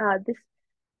presentation. This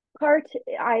part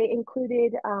I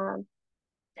included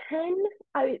 10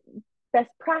 best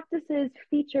practices,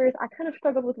 features. I kind of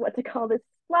struggled with what to call this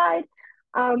slide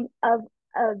of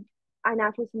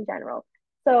iNaturalist in general.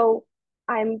 So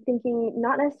I'm thinking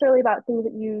not necessarily about things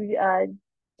that you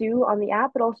do on the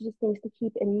app, but also just things to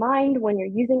keep in mind when you're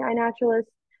using iNaturalist,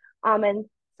 and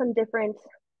some different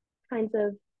kinds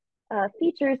of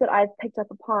features that I've picked up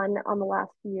upon on the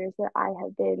last few years that I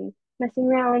have been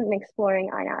messing around and exploring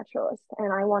iNaturalist.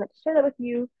 And I wanted to share that with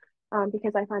you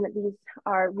because I find that these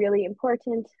are really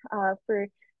important for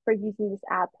using this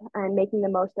app and making the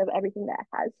most of everything that it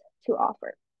has to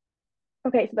offer.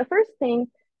 Okay, so the first thing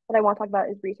that I want to talk about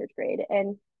is research grade.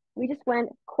 And we just went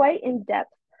quite in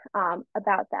depth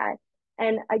about that.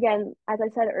 And again, as I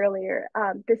said earlier,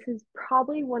 this is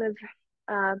probably one of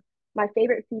my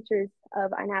favorite features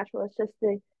of iNaturalist, just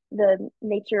the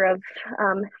nature of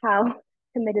how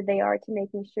committed they are to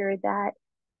making sure that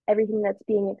everything that's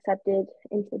being accepted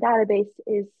into the database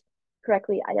is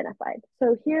correctly identified.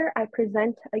 So here I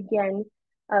present again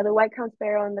the white-crowned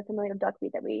sparrow and the familiar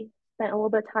duckweed that we spent a little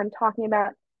bit of time talking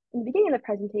about in the beginning of the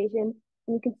presentation.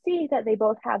 And you can see that they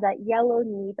both have that yellow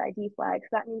needs ID flag. So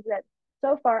that means that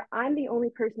so far I'm the only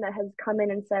person that has come in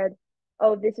and said,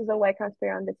 oh, this is a white-crowned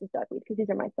sparrow and this is duckweed, because these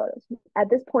are my photos. At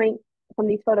this point, from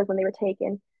these photos when they were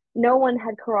taken, no one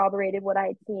had corroborated what I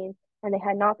had seen, and they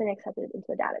had not been accepted into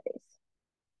the database.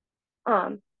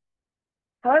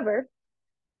 However,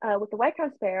 with the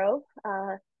white-crowned sparrow,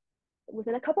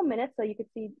 within a couple minutes, so you could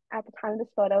see at the time of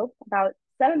this photo, about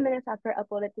 7 minutes after I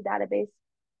uploaded to the database,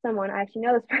 someone, I actually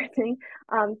know this person,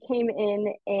 came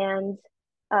in and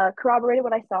corroborated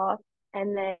what I saw,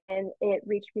 and then it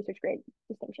reached research grade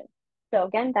distinction. So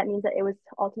again, that means that it was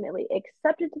ultimately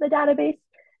accepted to the database,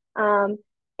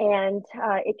 and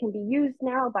it can be used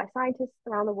now by scientists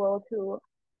around the world who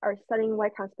are studying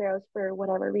white-crowned sparrows for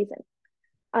whatever reason.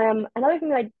 Another thing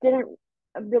that I didn't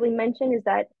really mention is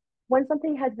that when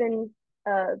something has been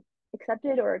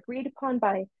accepted or agreed upon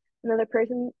by another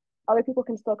person, other people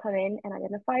can still come in and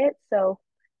identify it. So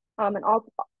And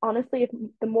honestly, if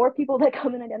the more people that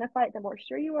come and identify it, the more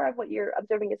sure you are of what you're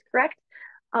observing is correct,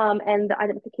 and the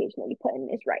identification that you put in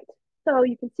is right. So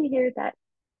you can see here that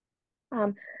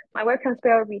my white crowned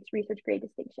sparrow reached research grade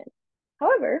distinction.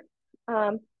 However,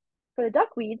 for the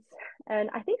duckweeds, and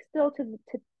I think still to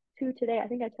today, I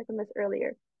think I checked on this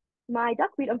earlier, my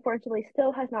duckweed unfortunately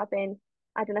still has not been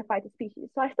identified as species.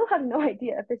 So I still have no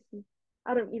idea if this is,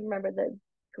 I don't even remember the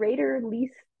greater,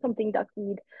 least something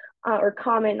duckweed or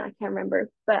common, I can't remember.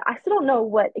 But I still don't know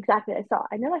what exactly I saw.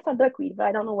 I know I saw duckweed, but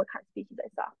I don't know what kind of species I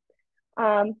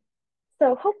saw.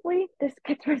 So hopefully this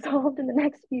gets resolved in the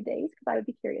next few days because I would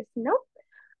be curious to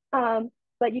know.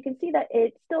 But you can see that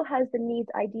it still has the needs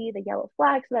ID, the yellow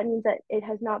flag. So that means that it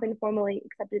has not been formally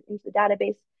accepted into the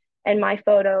database, and my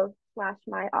photo slash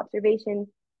my observation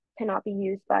cannot be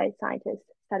used by scientists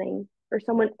studying or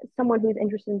someone who's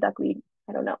interested in duckweed.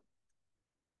 I don't know.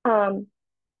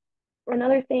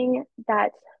 Another thing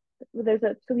that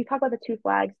so we talked about the two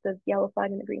flags, the yellow flag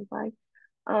and the green flag.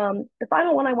 The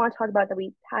final one I want to talk about that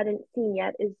we hadn't seen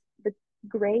yet is the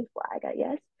gray flag, I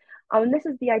guess. This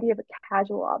is the idea of a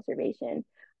casual observation.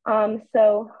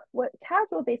 So what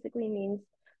casual basically means,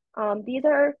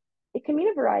 it can mean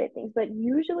a variety of things, but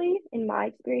usually in my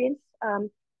experience,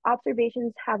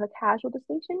 observations have a casual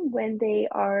distinction when they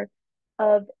are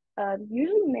of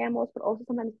usually mammals, but also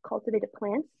sometimes cultivated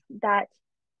plants that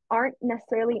aren't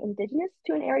necessarily indigenous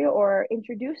to an area or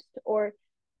introduced or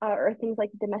things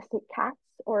like domestic cats,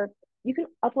 or you can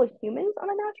upload humans on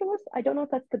iNaturalist. I don't know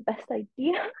if that's the best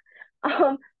idea,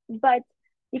 but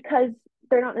because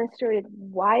they're not necessarily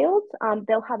wild,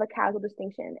 they'll have a casual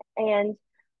distinction. And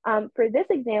for this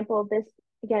example, this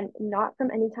again, not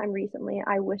from any time recently.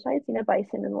 I wish I had seen a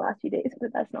bison in the last few days,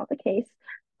 but that's not the case.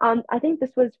 I think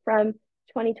this was from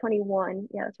 2021.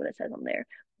 Yeah, that's what it says on there.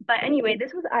 But anyway,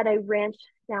 this was at a ranch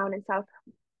down in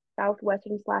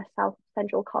southwestern slash south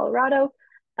central Colorado,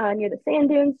 near the sand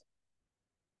dunes.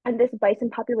 And this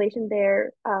bison population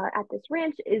there at this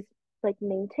ranch is like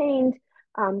maintained.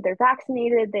 They're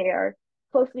vaccinated. They are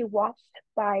closely watched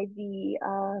by the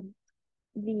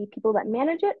people that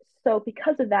manage it. So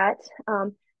because of that,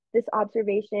 this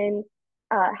observation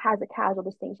has a casual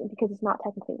distinction because it's not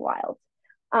technically wild.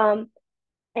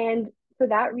 And for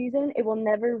that reason, it will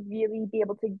never really be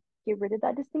able to get rid of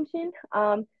that distinction.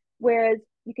 Whereas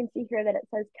you can see here that it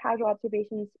says casual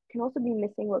observations can also be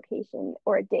missing location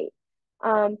or a date.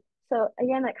 So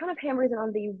again, that kind of hammers in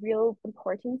on the real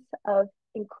importance of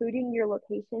including your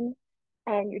location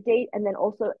and your date, and then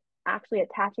also actually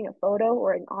attaching a photo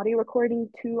or an audio recording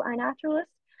to iNaturalist.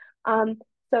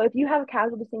 So if you have a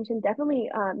casual distinction, definitely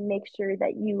make sure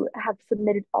that you have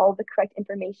submitted all the correct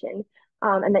information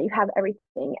and that you have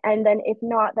everything. And then if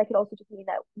not, that could also just mean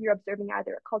that you're observing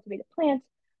either a cultivated plant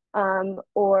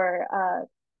or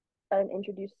an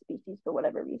introduced species for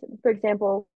whatever reason. For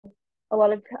example, a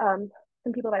lot of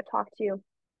some people that I've talked to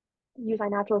use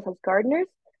iNaturalist as gardeners,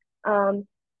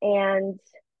 and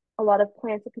a lot of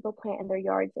plants that people plant in their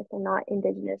yards, if they're not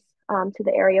indigenous to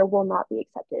the area, will not be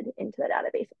accepted into the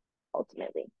database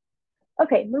ultimately.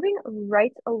 Okay, moving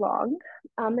right along.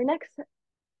 The next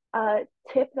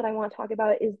tip that I want to talk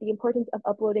about is the importance of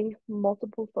uploading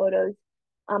multiple photos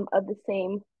of the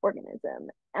same organism.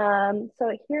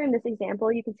 So here in this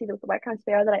example, you can see with the white crowned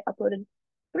sparrow that I uploaded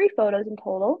 3 photos in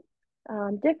total.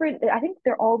 Different, I think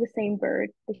they're all the same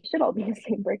bird. They should all be the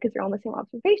same bird because they're on the same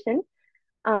observation.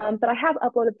 But I have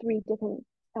uploaded 3 different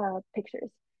pictures.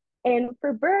 And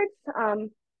for birds,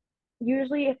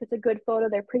 usually if it's a good photo,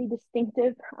 they're pretty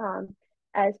distinctive,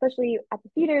 especially at the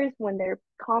feeders when they're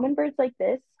common birds like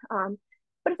this.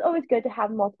 But it's always good to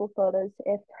have multiple photos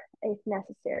if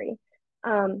necessary.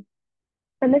 And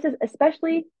this is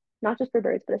especially, not just for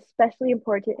birds, but especially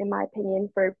important in my opinion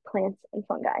for plants and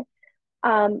fungi.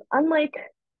 Unlike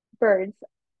birds,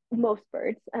 most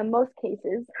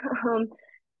cases,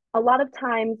 a lot of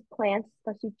times plants,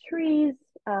 especially trees,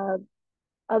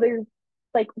 other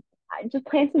like just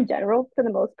plants in general for the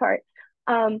most part,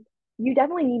 you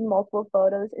definitely need multiple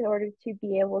photos in order to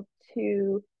be able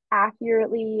to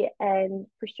accurately and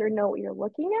for sure know what you're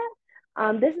looking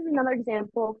at. This is another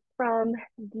example from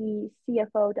the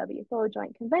CFO-WFO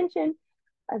joint convention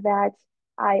that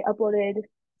I uploaded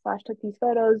slash took these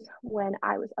photos when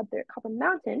I was up there at Copper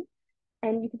Mountain.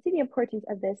 And you can see the importance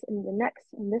of this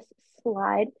in this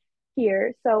slide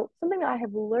here. So something that I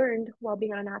have learned while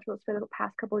being on iNaturalist for the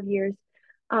past couple of years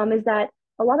is that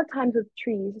a lot of times with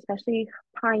trees, especially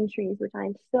pine trees, which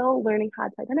I'm still learning how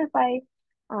to identify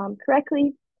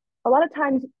correctly, a lot of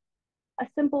times a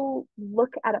simple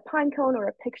look at a pine cone or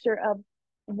a picture of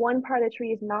one part of the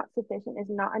tree is not sufficient, is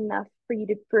not enough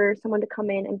for someone to come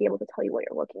in and be able to tell you what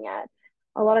you're looking at.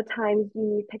 A lot of times you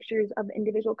need pictures of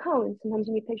individual cones. Sometimes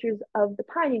you need pictures of the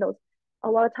pine needles. A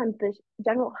lot of times the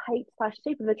general height slash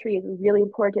shape of the tree is really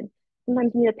important.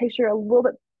 Sometimes you need a picture a little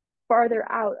bit farther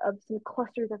out of some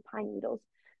clusters of pine needles.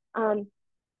 Um,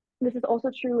 this is also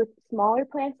true with smaller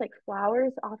plants like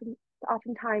flowers.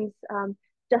 Oftentimes,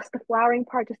 just the flowering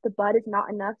part, just the bud is not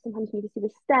enough. Sometimes you need to see the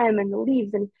stem and the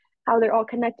leaves and how they're all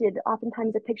connected.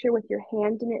 Oftentimes, a picture with your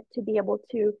hand in it to be able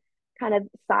to kind of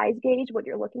size gauge what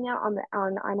you're looking at on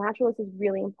iNaturalist is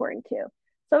really important too.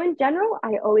 So in general,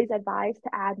 I always advise to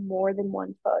add more than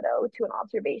one photo to an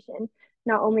observation.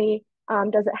 Not only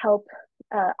does it help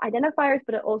identifiers,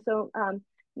 but it also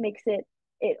makes it.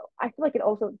 I feel like it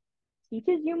also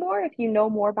teaches you more if you know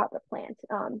more about the plant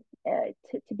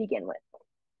to begin with.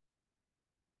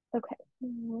 Okay.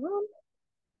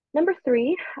 Number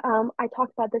three, I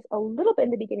talked about this a little bit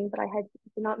in the beginning, but I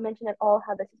did not mention at all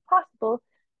how this is possible,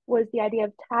 was the idea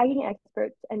of tagging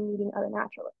experts and meeting other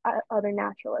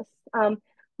naturalists.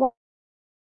 One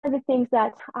of the things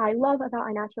that I love about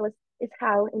iNaturalist is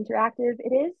how interactive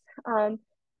it is,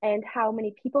 and how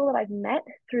many people that I've met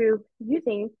through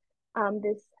using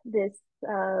this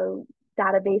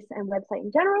database and website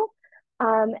in general.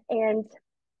 And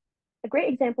a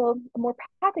great example, a more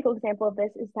practical example of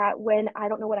this is that when I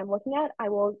don't know what I'm looking at, I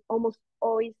will almost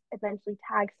always eventually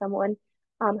tag someone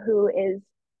who is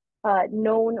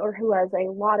known or who has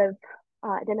a lot of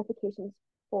identifications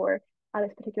for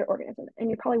this particular organism. And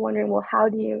you're probably wondering, well, how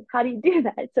do you do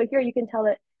that? So here you can tell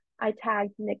that I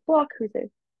tagged Nick Block,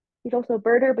 he's also a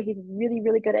birder, but he's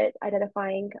really good at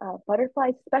identifying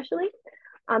butterflies, especially.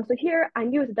 So here I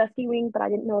knew it was a dusky wing, but I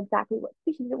didn't know exactly what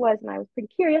species it was, and I was pretty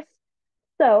curious.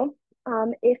 So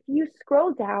if you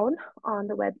scroll down on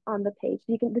the page,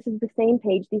 this is the same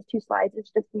page, these two slides,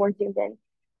 it's just more zoomed in.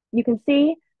 You can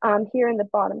see here in the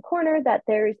bottom corner that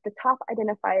there's the top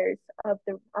identifiers of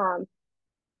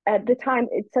at the time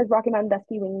it says Rocky Mountain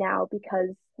dusky wing now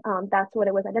because that's what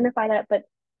it was identified at, but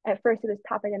at first it was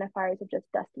top identifiers of just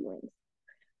dusky wings.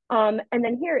 And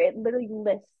then here it literally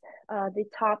lists the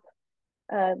top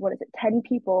 10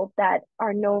 people that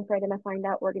are known for identifying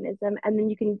that organism. And then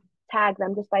you can tag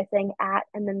them just by saying at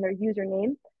and then their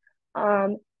username.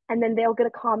 And then they'll get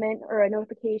a comment or a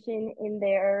notification in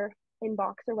their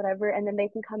inbox or whatever. And then they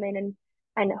can come in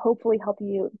and hopefully help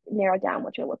you narrow down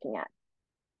what you're looking at.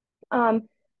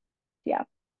 Yeah,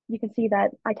 you can see that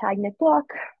I tagged Nick Block.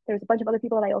 There's a bunch of other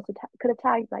people that I also could have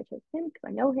tagged, but I chose him because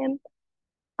I know him.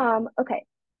 Okay.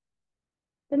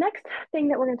 The next thing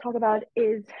that we're going to talk about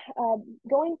is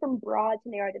going from broad to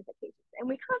narrow identifications. And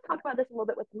we kind of talked about this a little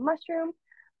bit with the mushroom,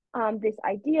 this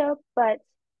idea, but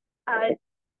I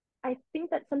think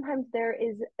that sometimes there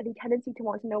is the tendency to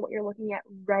want to know what you're looking at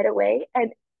right away.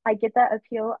 And I get that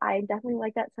appeal. I definitely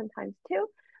like that sometimes too.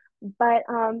 But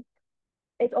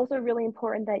it's also really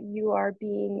important that you are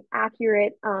being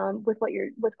accurate with what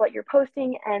you're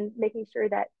posting and making sure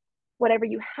that whatever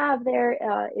you have there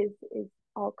is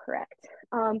all correct.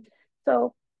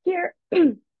 So here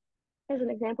is an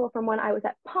example from when I was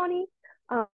at Pawnee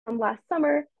last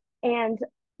summer, and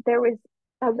I was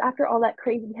after all that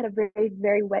crazy. We had a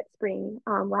very wet spring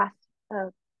last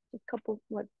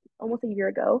almost a year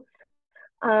ago,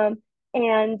 and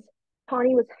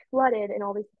Pawnee was flooded in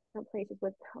all these different places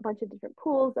with a bunch of different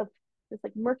pools of this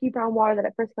like murky brown water that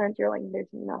at first glance you're like, there's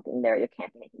nothing there, you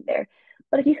can't be anything there.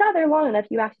 But if you sat there long enough,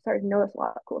 you actually started to notice a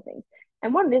lot of cool things.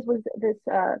 And one of this was this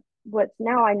what's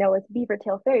now I know is beaver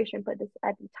tail fairy shrimp, but this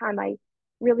at the time I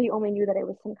really only knew that it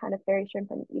was some kind of fairy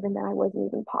shrimp, and even then I wasn't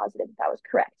even positive that was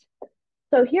correct.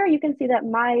 So here you can see that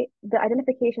the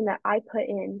identification that I put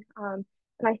in, and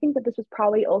I think that this was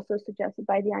probably also suggested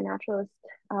by the iNaturalist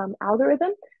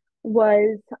algorithm,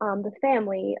 was the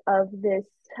family of this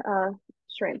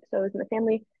shrimp. So it was in the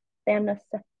family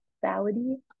Thamnocephalidae.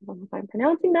 I don't know if I'm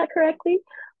pronouncing that correctly,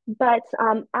 but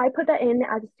I put that in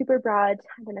as a super broad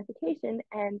identification,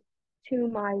 and to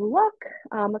my luck,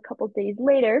 a couple days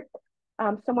later,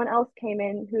 someone else came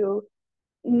in who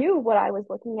knew what I was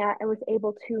looking at and was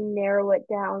able to narrow it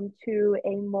down to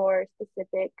a more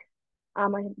specific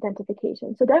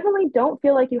identification. So definitely don't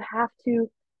feel like you have to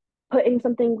put in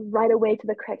something right away to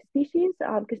the correct species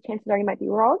because chances are you might be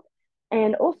wrong.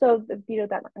 And also the beauty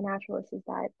about a naturalist is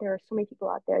that there are so many people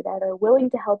out there that are willing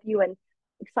to help you and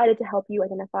excited to help you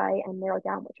identify and narrow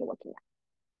down what you're looking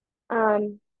at.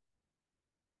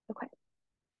 Okay.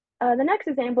 The next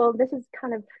example, this is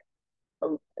kind of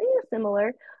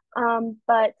similar,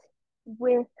 but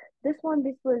with this one,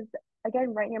 this was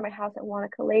again right near my house at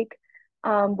Wanaka Lake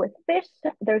with fish.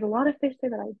 There's a lot of fish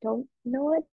there that I don't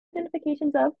know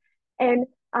identifications of. And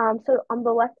so on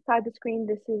the left side of the screen,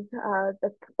 this is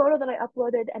the photo that I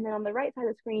uploaded. And then on the right side of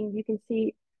the screen, you can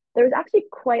see there's actually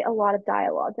quite a lot of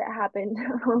dialogue that happened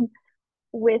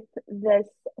with this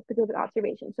specific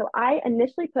observation. So I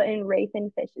initially put in ray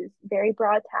fin fishes, very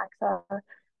broad taxa.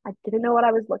 I didn't know what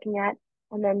I was looking at.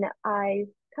 And then I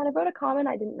kind of wrote a comment.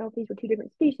 I didn't know if these were two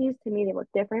different species. To me, they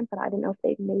looked different, but I didn't know if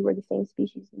they maybe were the same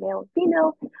species, male and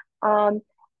female.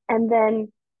 And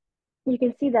then you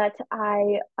can see that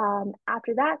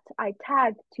after that, I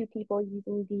tagged two people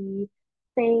using the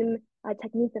same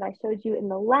technique that I showed you in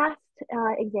the last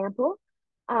example.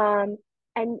 Um,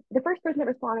 and the first person that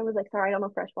responded was like, sorry, I don't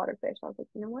know freshwater fish. I was like,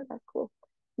 you know what, that's cool.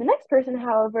 The next person,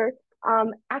 however,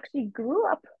 actually grew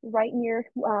up right near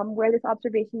where this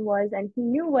observation was, and he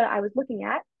knew what I was looking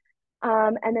at,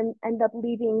 and then ended up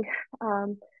leaving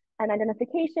an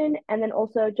identification and then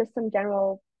also just some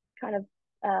general kind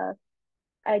of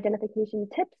identification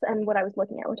tips and what I was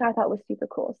looking at, which I thought was super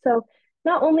cool. So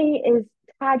not only is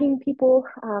tagging people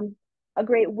a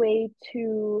great way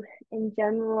to, in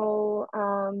general,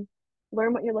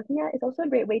 learn what you're looking at, it's also a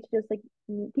great way to just like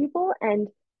meet people and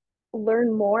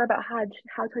learn more about how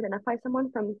to identify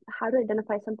someone from how to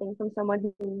identify something from someone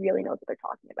who really knows what they're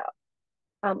talking about.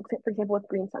 For example, with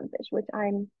green sunfish, which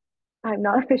I'm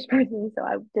not a fish person, so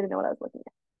I didn't know what I was looking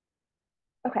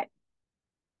at. Okay,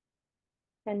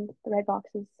 and the red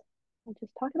boxes. I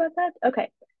just talked about that. Okay,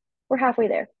 we're halfway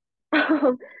there.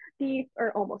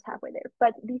 Or almost halfway there.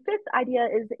 But the fifth idea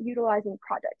is utilizing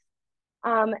projects.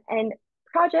 And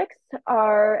projects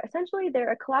are essentially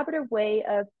they're a collaborative way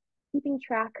of keeping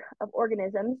track of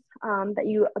organisms that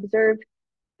you observe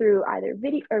through either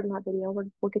video or not video.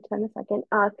 We'll get to that in a second.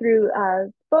 Through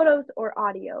photos or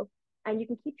audio, and you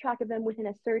can keep track of them within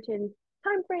a certain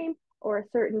time frame or a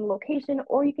certain location,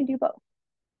 or you can do both.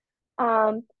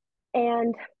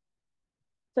 And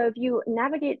so if you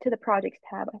navigate to the projects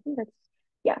tab, I think that's,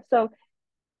 yeah. So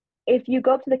if you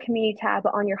go up to the community tab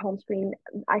on your home screen,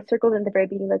 I circled in the very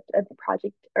beginning of the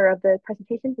project or of the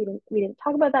presentation. We didn't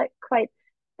talk about that quite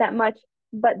that much,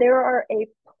 but there are a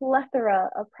plethora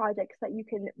of projects that you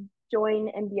can join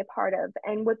and be a part of.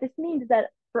 And what this means is that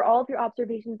for all of your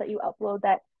observations that you upload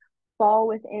that fall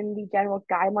within the general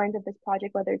guidelines of this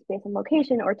project, whether it's based on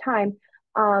location or time,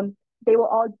 they will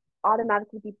all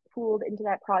automatically be pooled into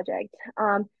that project.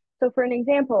 So for an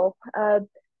example,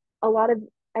 a lot of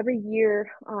every year,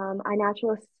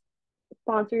 iNaturalist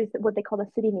sponsors what they call the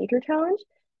City Nature Challenge.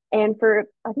 And for,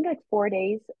 I think like 4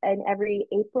 days, and every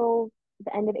April,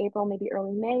 the end of April, maybe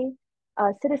early May,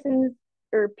 citizens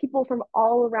or people from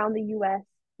all around the US,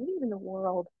 maybe even the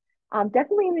world,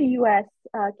 definitely in the US,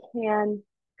 can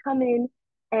come in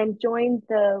and join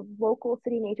the local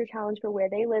City Nature Challenge for where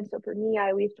they live. So for me,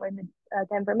 I always join the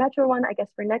Denver Metro one. I guess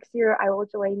for next year, I will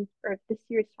join, or this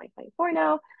year it's 2024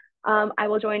 now. I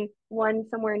will join one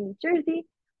somewhere in New Jersey.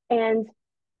 And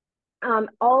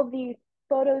all of the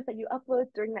photos that you upload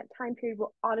during that time period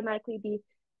will automatically be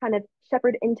kind of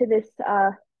shepherded into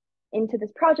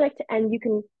this project, and you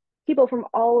can people from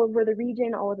all over the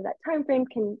region, all over that time frame,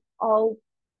 can all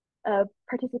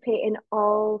participate and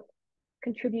all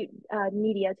contribute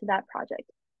media to that project.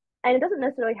 And it doesn't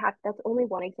necessarily have, that's only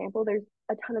one example. There's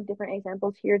a ton of different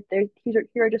examples here.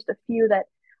 Here are just a few that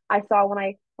I saw when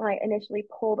I initially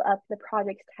pulled up the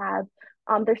projects tab.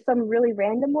 There's some really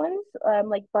random ones,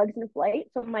 like bugs in flight.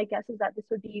 So my guess is that this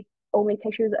would be only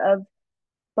pictures of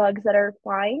bugs that are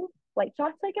flying, flight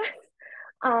shots, I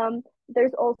guess.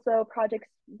 There's also projects,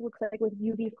 looks like with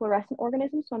UV fluorescent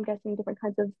organisms. So I'm guessing different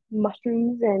kinds of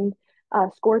mushrooms and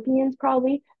scorpions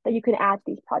probably that you can add to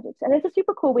these projects. And it's a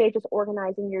super cool way of just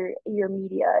organizing your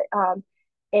media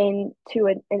into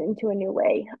a new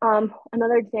way.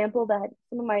 Another example that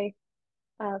some of my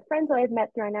friends that I've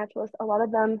met through iNaturalist, a lot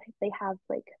of them, they have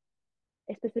like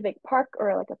a specific park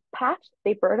or like a patch,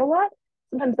 they bird a lot.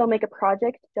 Sometimes they'll make a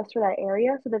project just for that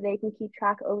area so that they can keep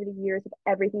track over the years of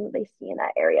everything that they see in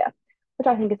that area, which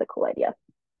I think is a cool idea.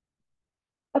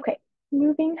 Okay,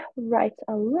 moving right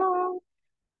along.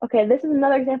 Okay, this is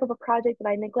another example of a project that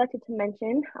I neglected to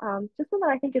mention, just one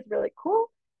that I think is really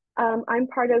cool. I'm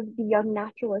part of the Young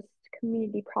Naturalist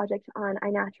community project on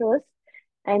iNaturalist.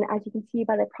 And as you can see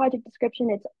by the project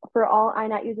description, it's for all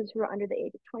iNat users who are under the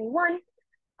age of 21.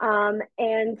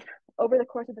 And over the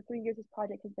course of the 3 years this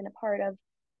project has been a part of,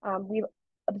 we've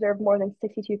observed more than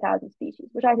 62,000 species,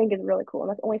 which I think is really cool.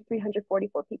 And that's only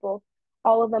 344 people,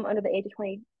 all of them under the age of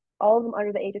 20, all of them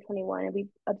under the age of 21. And we've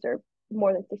observed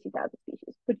more than 60,000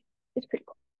 species, which is pretty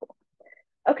cool.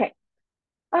 Okay.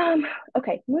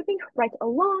 Okay, moving right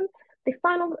along, the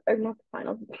final, or not the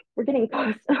final, we're getting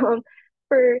close.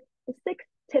 For the sixth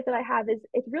tip that I have is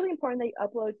it's really important that you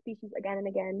upload species again and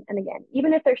again and again,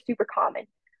 even if they're super common.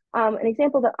 An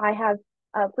example that I have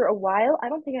for a while, I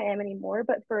don't think I am anymore,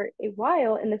 but for a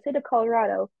while in the state of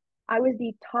Colorado, I was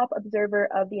the top observer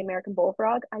of the American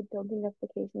bullfrog. I don't think that's the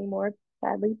case anymore,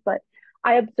 sadly, but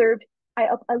I observed.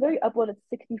 I literally uploaded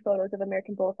 60 photos of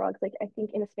American bullfrogs. Like I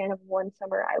think in a span of one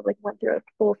summer, I like went through a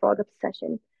bullfrog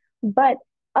obsession. But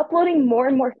uploading more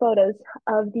and more photos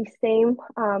of the same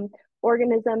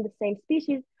organism, the same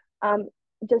species,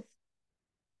 just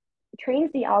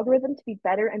trains the algorithm to be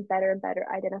better and better and better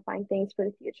identifying things for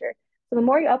the future. So the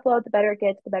more you upload, the better it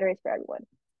gets, the better it is for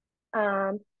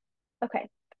everyone. Okay.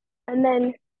 And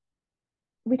then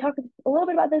we talked a little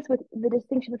bit about this with the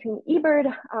distinction between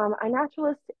eBird.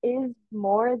 iNaturalist is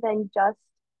more than just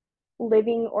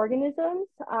living organisms.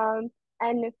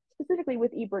 And specifically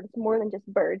with eBird, it's more than just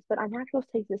birds, but iNaturalist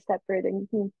takes it a step further and you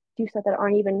can do stuff that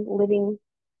aren't even living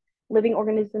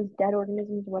organisms, dead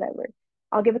organisms, whatever.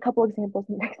 I'll give a couple examples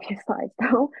in the next few slides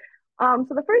though. So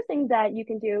the first thing that you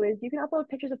can do is you can upload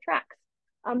pictures of tracks.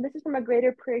 This is from a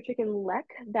greater prairie chicken lek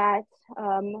that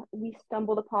we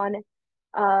stumbled upon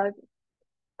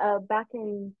back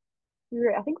in,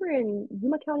 I think we're in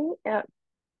Yuma County, I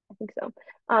think so,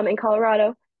 in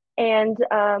Colorado. And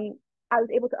I was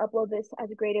able to upload this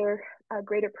as a greater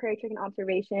prairie chicken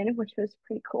observation, which was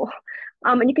pretty cool.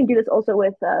 And you can do this also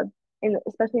with,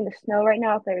 especially in the snow right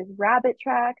now, if there's rabbit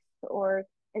tracks or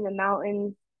in the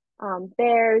mountains,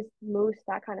 bears, moose,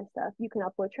 that kind of stuff. You can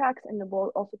upload tracks and then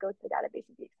we'll also go to the database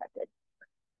and be accepted.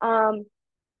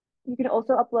 You can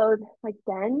also upload like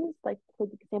dens, like for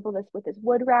example, this with this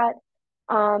wood rat.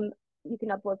 You can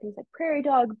upload things like prairie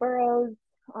dog burrows,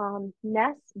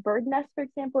 nests, bird nests, for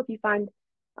example. If you find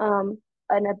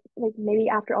like maybe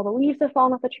after all the leaves have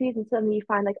fallen off the trees and suddenly you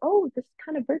find like, oh, this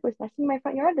kind of bird was nesting in my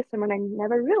front yard this summer and I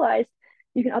never realized,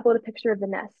 you can upload a picture of the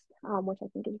nest, which I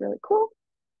think is really cool.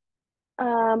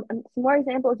 And some more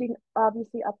examples, you can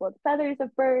obviously upload feathers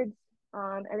of birds,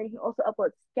 and then you can also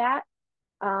upload scat.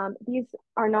 These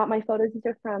are not my photos, these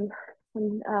are from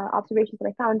some observations that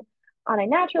I found on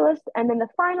iNaturalist. And then the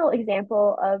final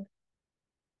example of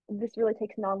this really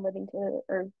takes non-living to,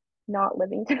 or not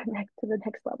living to the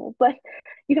next level, but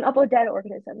you can upload dead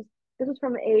organisms. This was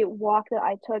from a walk that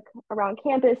I took around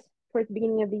campus towards the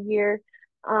beginning of the year.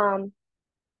 And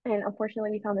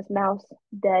unfortunately we found this mouse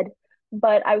dead,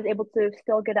 but I was able to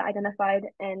still get it identified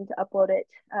and upload it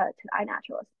to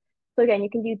iNaturalist. So again, you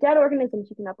can do dead organisms,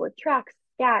 you can upload tracks,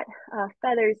 scat,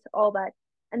 feathers, all that.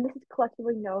 And this is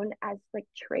collectively known as like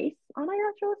trace on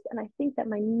iNaturalist. And I think that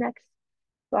my next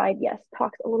slide, yes,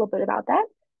 talks a little bit about that.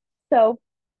 So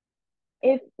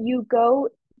if you go,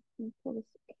 pull this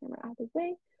camera out of the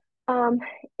way.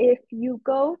 If you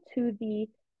go to the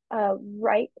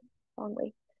wrong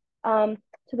way,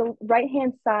 to the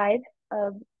right-hand side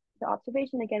of the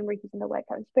observation, again, we're using the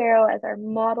white-crowned sparrow as our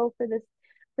model for this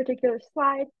particular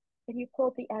slide. If you pull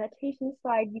up the annotation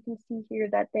slide, you can see here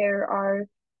that there are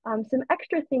some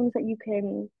extra things that you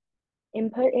can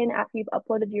input in after you've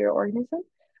uploaded your organism.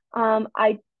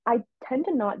 I tend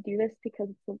to not do this because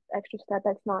it's an extra step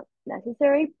that's not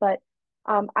necessary, but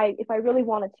if I really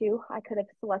wanted to, I could have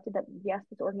selected that yes,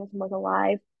 this organism was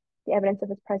alive. The evidence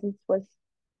of its presence was,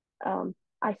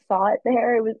 I saw it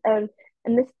there. It was,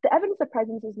 and the evidence of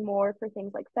presence is more for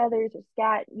things like feathers or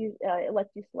scat. It lets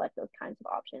you select those kinds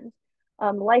of options.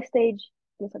 Life stage,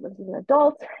 this is an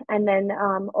adult, and then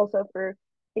also for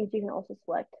things you can also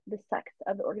select the sex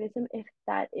of the organism if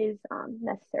that is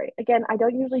necessary. Again, I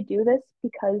don't usually do this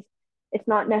because it's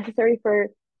not necessary for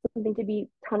something to be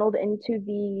tunneled into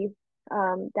the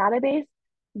database,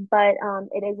 but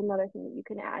it is another thing that you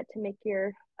can add to make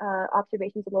your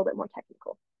observations a little bit more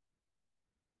technical.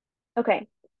 Okay,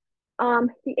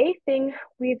 the eighth thing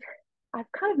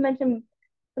I've kind of mentioned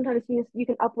sometimes you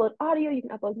can upload audio, you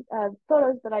can upload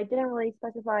photos, but I didn't really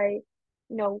specify,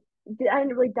 I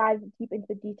didn't really dive deep into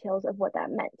the details of what that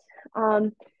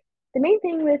meant. The main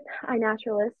thing with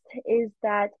iNaturalist is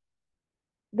that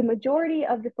the majority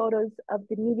of the photos of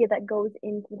the media that goes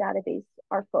into the database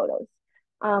are photos.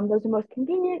 Those are most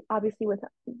convenient, obviously, with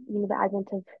the advent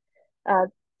of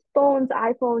phones,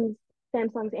 iPhones,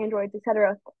 Samsungs, Androids,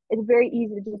 etc. It's very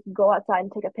easy to just go outside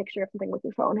and take a picture of something with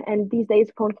your phone. And these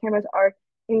days, phone cameras are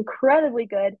incredibly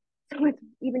good, so it's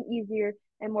even easier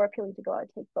and more appealing to go out and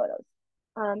take photos.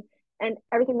 And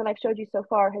everything that I've showed you so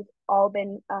far has all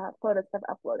been photos that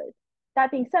I've uploaded. That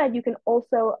being said, you can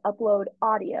also upload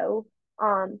audio.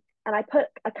 And I put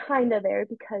a kinda there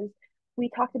because we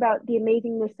talked about the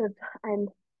amazingness of and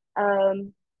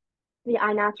the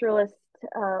iNaturalist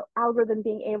algorithm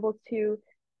being able to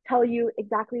tell you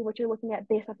exactly what you're looking at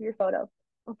based off of your photo.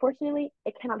 Unfortunately,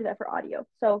 it cannot do that for audio.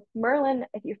 So Merlin,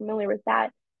 if you're familiar with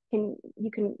that,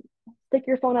 you can stick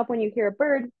your phone up when you hear a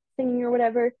bird singing or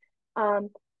whatever, um,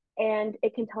 and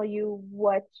it can tell you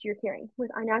what you're hearing.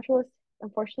 With iNaturalist,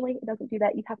 unfortunately, it doesn't do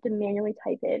that. You have to manually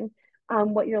type in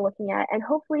what you're looking at, and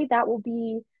hopefully that will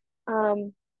be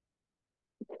um,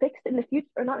 fixed in the future,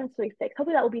 or not necessarily fixed.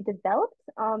 Hopefully that will be developed,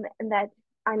 and that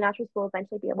iNaturalist will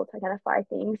eventually be able to identify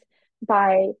things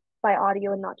by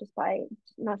audio and not just by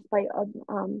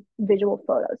visual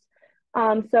photos.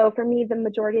 So for me, the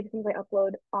majority of the things I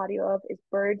upload audio of is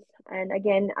birds, and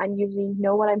again, I usually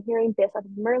know what I'm hearing based off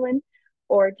of Merlin,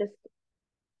 or just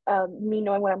me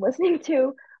knowing what I'm listening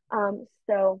to.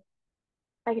 So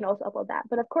I can also upload that.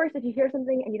 But of course, if you hear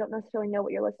something and you don't necessarily know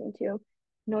what you're listening to, you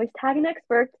can always tag an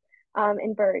expert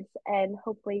in birds and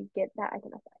hopefully get that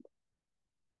identified.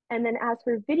 And then as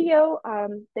for video,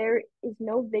 there is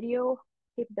no video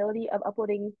capability of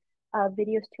uploading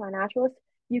videos to iNaturalist.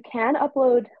 You can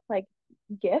upload like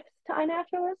GIFs to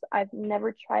iNaturalist. I've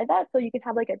never tried that. So you can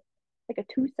have like a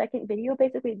 2-second video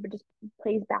basically, but just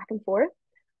plays back and forth.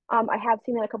 I have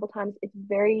seen that a couple times. It's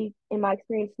very, in my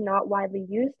experience, not widely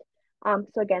used.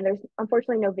 So again, there's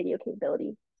unfortunately no video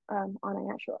capability on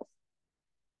iNaturalist.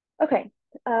 Okay,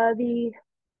 the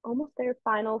almost there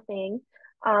final thing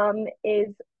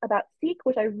is about Seek,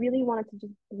 which I really wanted to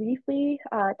just briefly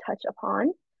touch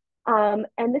upon.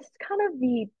 And this is kind of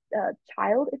the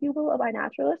child, if you will, of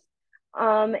iNaturalist.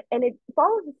 And it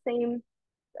follows the same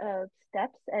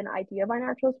steps and idea of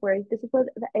iNaturalist, where this is what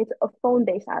it's a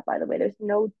phone-based app, by the way. There's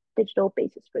no digital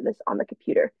basis for this on the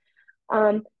computer.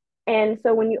 And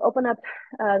so when you open up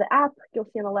the app, you'll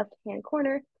see on the left-hand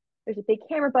corner, there's a big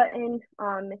camera button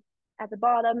at the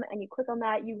bottom, and you click on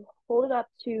that. You hold it up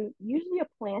to usually a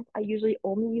plant. I usually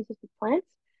only use this with plants.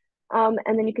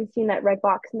 And then you can see in that red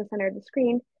box in the center of the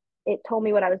screen, it told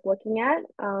me what I was looking at.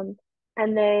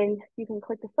 And then you can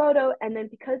click the photo. And then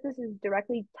because this is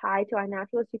directly tied to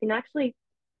iNaturalist, you can actually,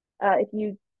 if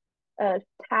you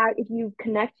if you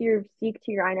connect your Seek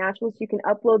to your iNaturalist, you can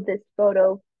upload this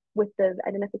photo with the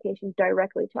identification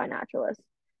directly to iNaturalist.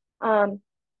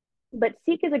 But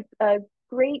Seek is a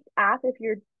great app if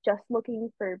you're just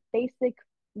looking for basic,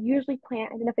 usually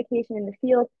plant identification in the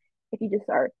field. If you just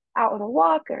are out on a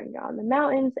walk or on the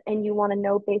mountains and you want to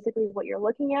know basically what you're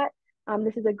looking at,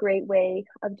 this is a great way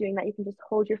of doing that. You can just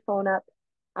hold your phone up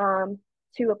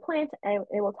to a plant and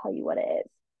it will tell you what it is.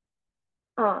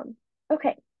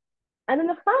 Okay. And then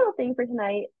the final thing for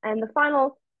tonight, and the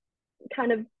final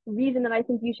kind of reason that I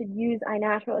think you should use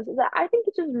iNaturalist, is that I think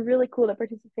it's just really cool to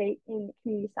participate in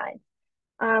community science.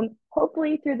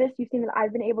 Hopefully through this, you've seen that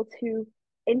I've been able to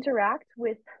interact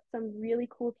with some really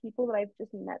cool people that I've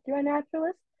just met through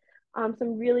iNaturalist.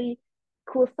 Some really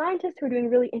cool scientists who are doing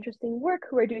really interesting work,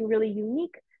 who are doing really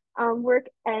unique work,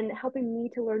 and helping me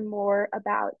to learn more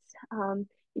about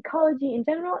ecology in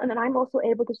general. And then I'm also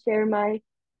able to share my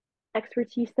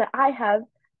expertise that I have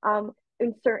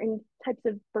in certain types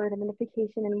of bird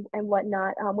identification and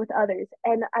whatnot with others.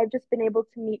 And I've just been able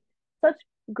to meet such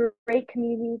great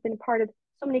communities, been part of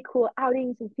so many cool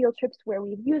outings and field trips where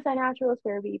we've used iNaturalist,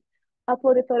 where we've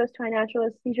uploaded photos to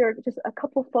iNaturalist. These are just a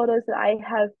couple photos that I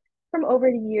have from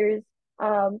over the years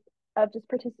of just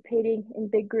participating in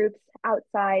big groups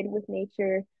outside with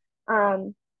nature.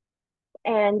 And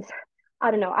I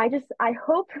don't know, I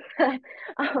hope that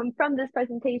from this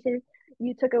presentation,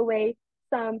 you took away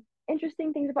some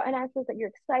interesting things about iNaturalist, that you're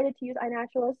excited to use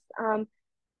iNaturalist.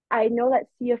 I know that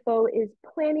CFO is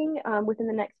planning within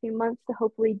the next few months to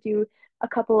hopefully do a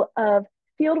couple of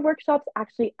field workshops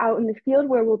actually out in the field,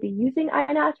 where we'll be using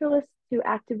iNaturalist to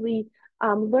actively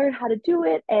learn how to do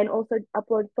it, and also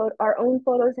upload our own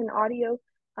photos and audio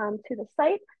to the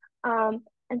site.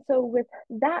 And so with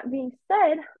that being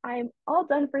said, I'm all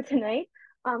done for tonight.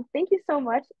 Thank you so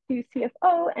much to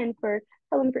CFO and for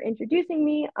Helen for introducing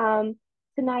me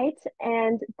tonight.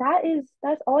 And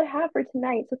that's all I have for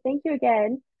tonight. So thank you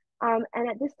again. And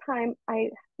at this time, I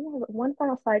have one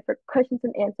final slide for questions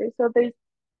and answers. So if there's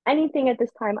anything at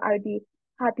this time, I would be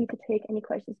happy to take any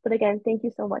questions. But again, thank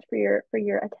you so much for your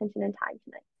attention and time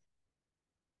tonight.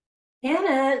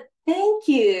 Hannah, thank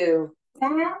you.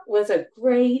 That was a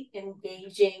great,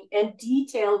 engaging, and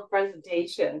detailed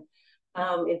presentation.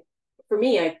 For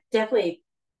me, I definitely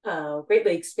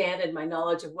greatly expanded my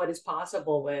knowledge of what is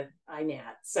possible with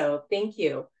iNat. So thank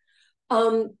you.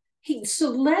 Hey, so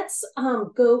let's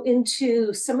go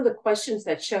into some of the questions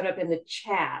that showed up in the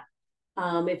chat,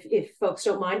 if folks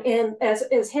don't mind. And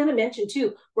as Hannah mentioned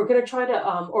too, we're going to try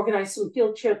to organize some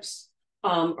field trips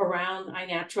around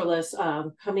iNaturalist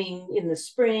coming in the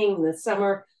spring, the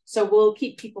summer. So we'll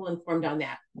keep people informed on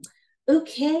that.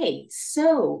 Okay,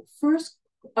 so first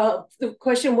The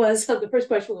question was, the first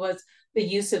question was the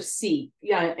use of seek.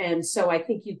 Yeah, and so I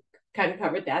think you kind of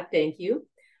covered that. Thank you.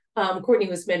 Courtney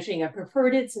was mentioning I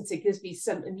preferred it since it gives me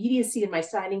some immediacy in my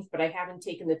signings, but I haven't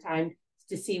taken the time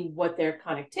to see what their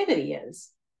connectivity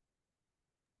is.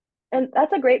 And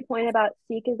that's a great point about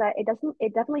Seek is that it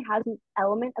definitely has an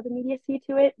element of immediacy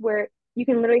to it where you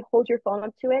can literally hold your phone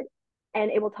up to it and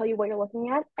it will tell you what you're looking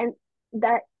at. And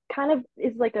that kind of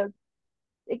is like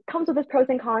it comes with its pros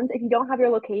and cons. If you don't have your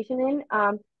location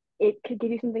in, it could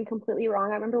give you something completely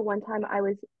wrong. I remember one time I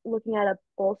was looking at a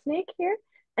bull snake here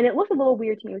and it looked a little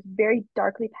weird to me. It was very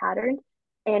darkly patterned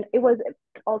and it was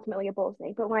ultimately a bull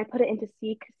snake. But when I put it into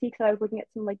Seek said I was looking at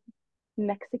some like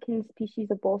Mexican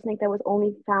species of bull snake that was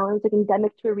only found, it was like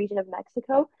endemic to a region of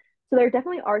Mexico. So there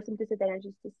definitely are some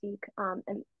disadvantages to Seek,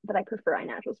 and that I prefer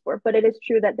iNaturalist for. But it is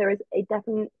true that there is a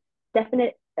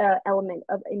definite element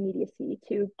of immediacy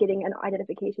to getting an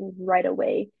identification right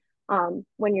away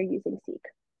when you're using Seek.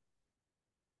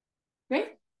 Great.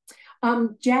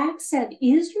 Jack said,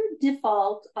 is your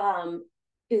default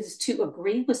is to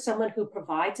agree with someone who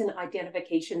provides an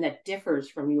identification that differs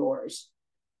from yours?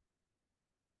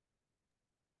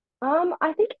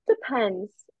 I think it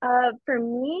depends. For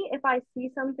me, if I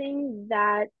see something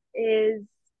that is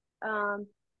um,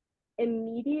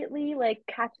 immediately like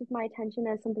catches my attention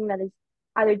as something that is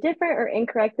either different or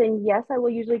incorrect, then yes, I will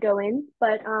usually go in.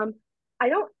 But I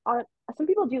don't. Some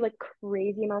people do like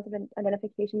crazy amounts of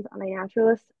identifications on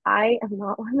iNaturalist. I am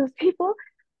not one of those people.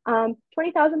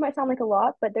 20,000 might sound like a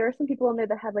lot, but there are some people in there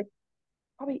that have like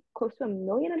probably close to 1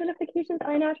 million identifications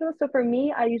on iNaturalist. So for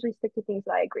me, I usually stick to things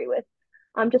that I agree with,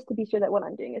 just to be sure that what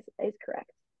I'm doing is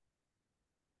correct.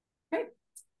 Right.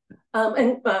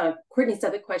 And Courtney's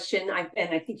other question, and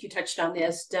I think you touched on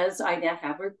this, does iNet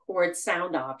have a record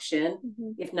sound option?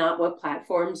 Mm-hmm. If not, what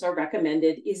platforms are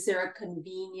recommended? Is there a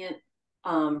convenient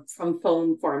from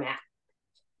phone format?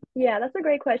 Yeah, that's a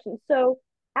great question. So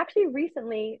actually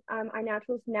recently,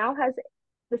 iNaturalist now has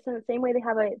the same way they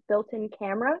have a built-in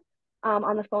camera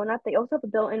on the phone app, they also have a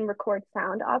built-in record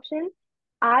sound option.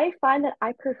 I find that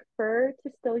I prefer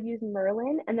to still use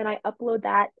Merlin and then I upload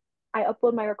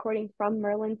my recording from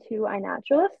Merlin to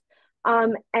iNaturalist.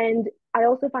 And I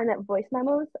also find that voice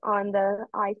memos on the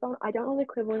iPhone, I don't know the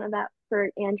equivalent of that for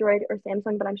Android or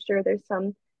Samsung, but I'm sure there's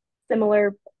some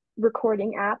similar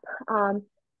recording app.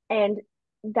 And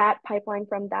that pipeline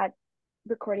from that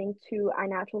recording to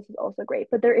iNaturalist is also great.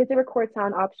 But there is a record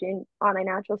sound option on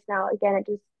iNaturalist now. Again, it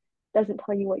just doesn't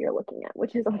tell you what you're looking at,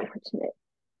 which is unfortunate.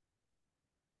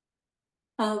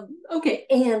 Okay,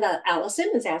 and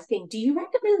Allison is asking, do you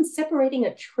recommend separating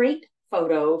a trait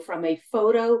photo from a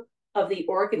photo of the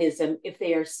organism if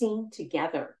they are seen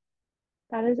together?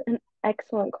 That is an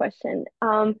excellent question.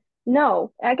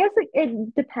 No, I guess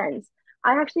it depends.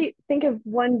 I actually think of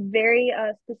one very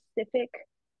specific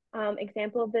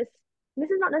example of this.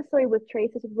 This is not necessarily with trace,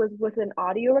 this was with an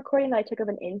audio recording that I took of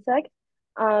an insect.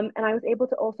 And I was able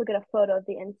to also get a photo of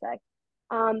the insect.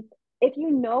 Um, if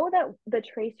you know that the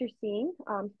trace you're seeing,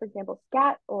 for example,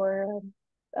 scat or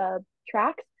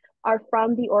tracks, are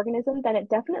from the organism, then it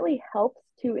definitely helps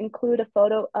to include a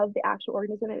photo of the actual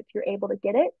organism if you're able to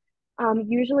get it.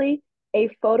 Usually, a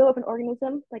photo of an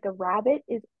organism, like a rabbit,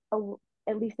 is a,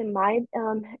 at least in my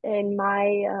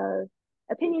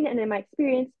opinion and in my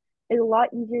experience, is a lot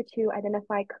easier to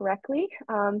identify correctly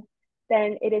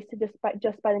than it is to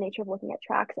just by the nature of looking at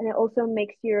tracks, and it also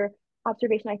makes your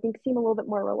observation, I think, seem a little bit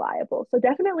more reliable. So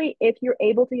definitely, if you're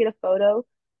able to get a photo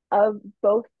of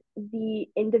both the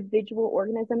individual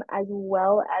organism as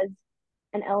well as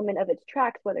an element of its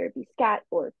tracks, whether it be scat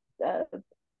or uh,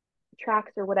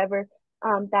 tracks or whatever,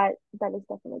 that is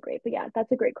definitely great. But yeah,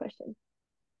 that's a great question.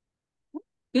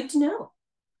 Good to know.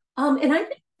 And I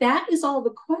think that is all the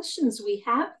questions we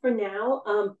have for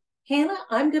now. Hannah,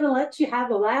 I'm going to let you have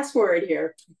the last word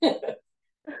here.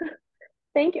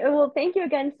 Thank you. Well, thank you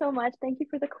again so much. Thank you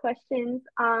for the questions.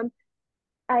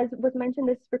 As was mentioned,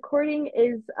 this recording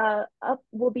is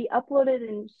will be uploaded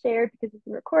and shared because it's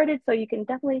been recorded. So you can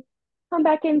definitely come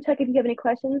back and check if you have any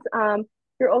questions.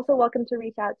 You're also welcome to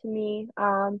reach out to me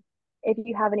if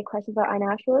you have any questions about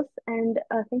iNaturalist. And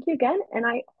thank you again. And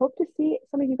I hope to see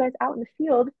some of you guys out in the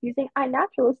field using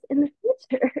iNaturalist in the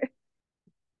future.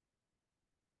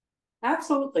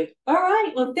 Absolutely. All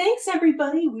right. Well, thanks,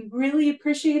 everybody. We really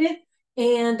appreciate it.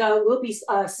 And we'll be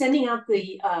sending out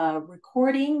the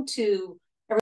recording to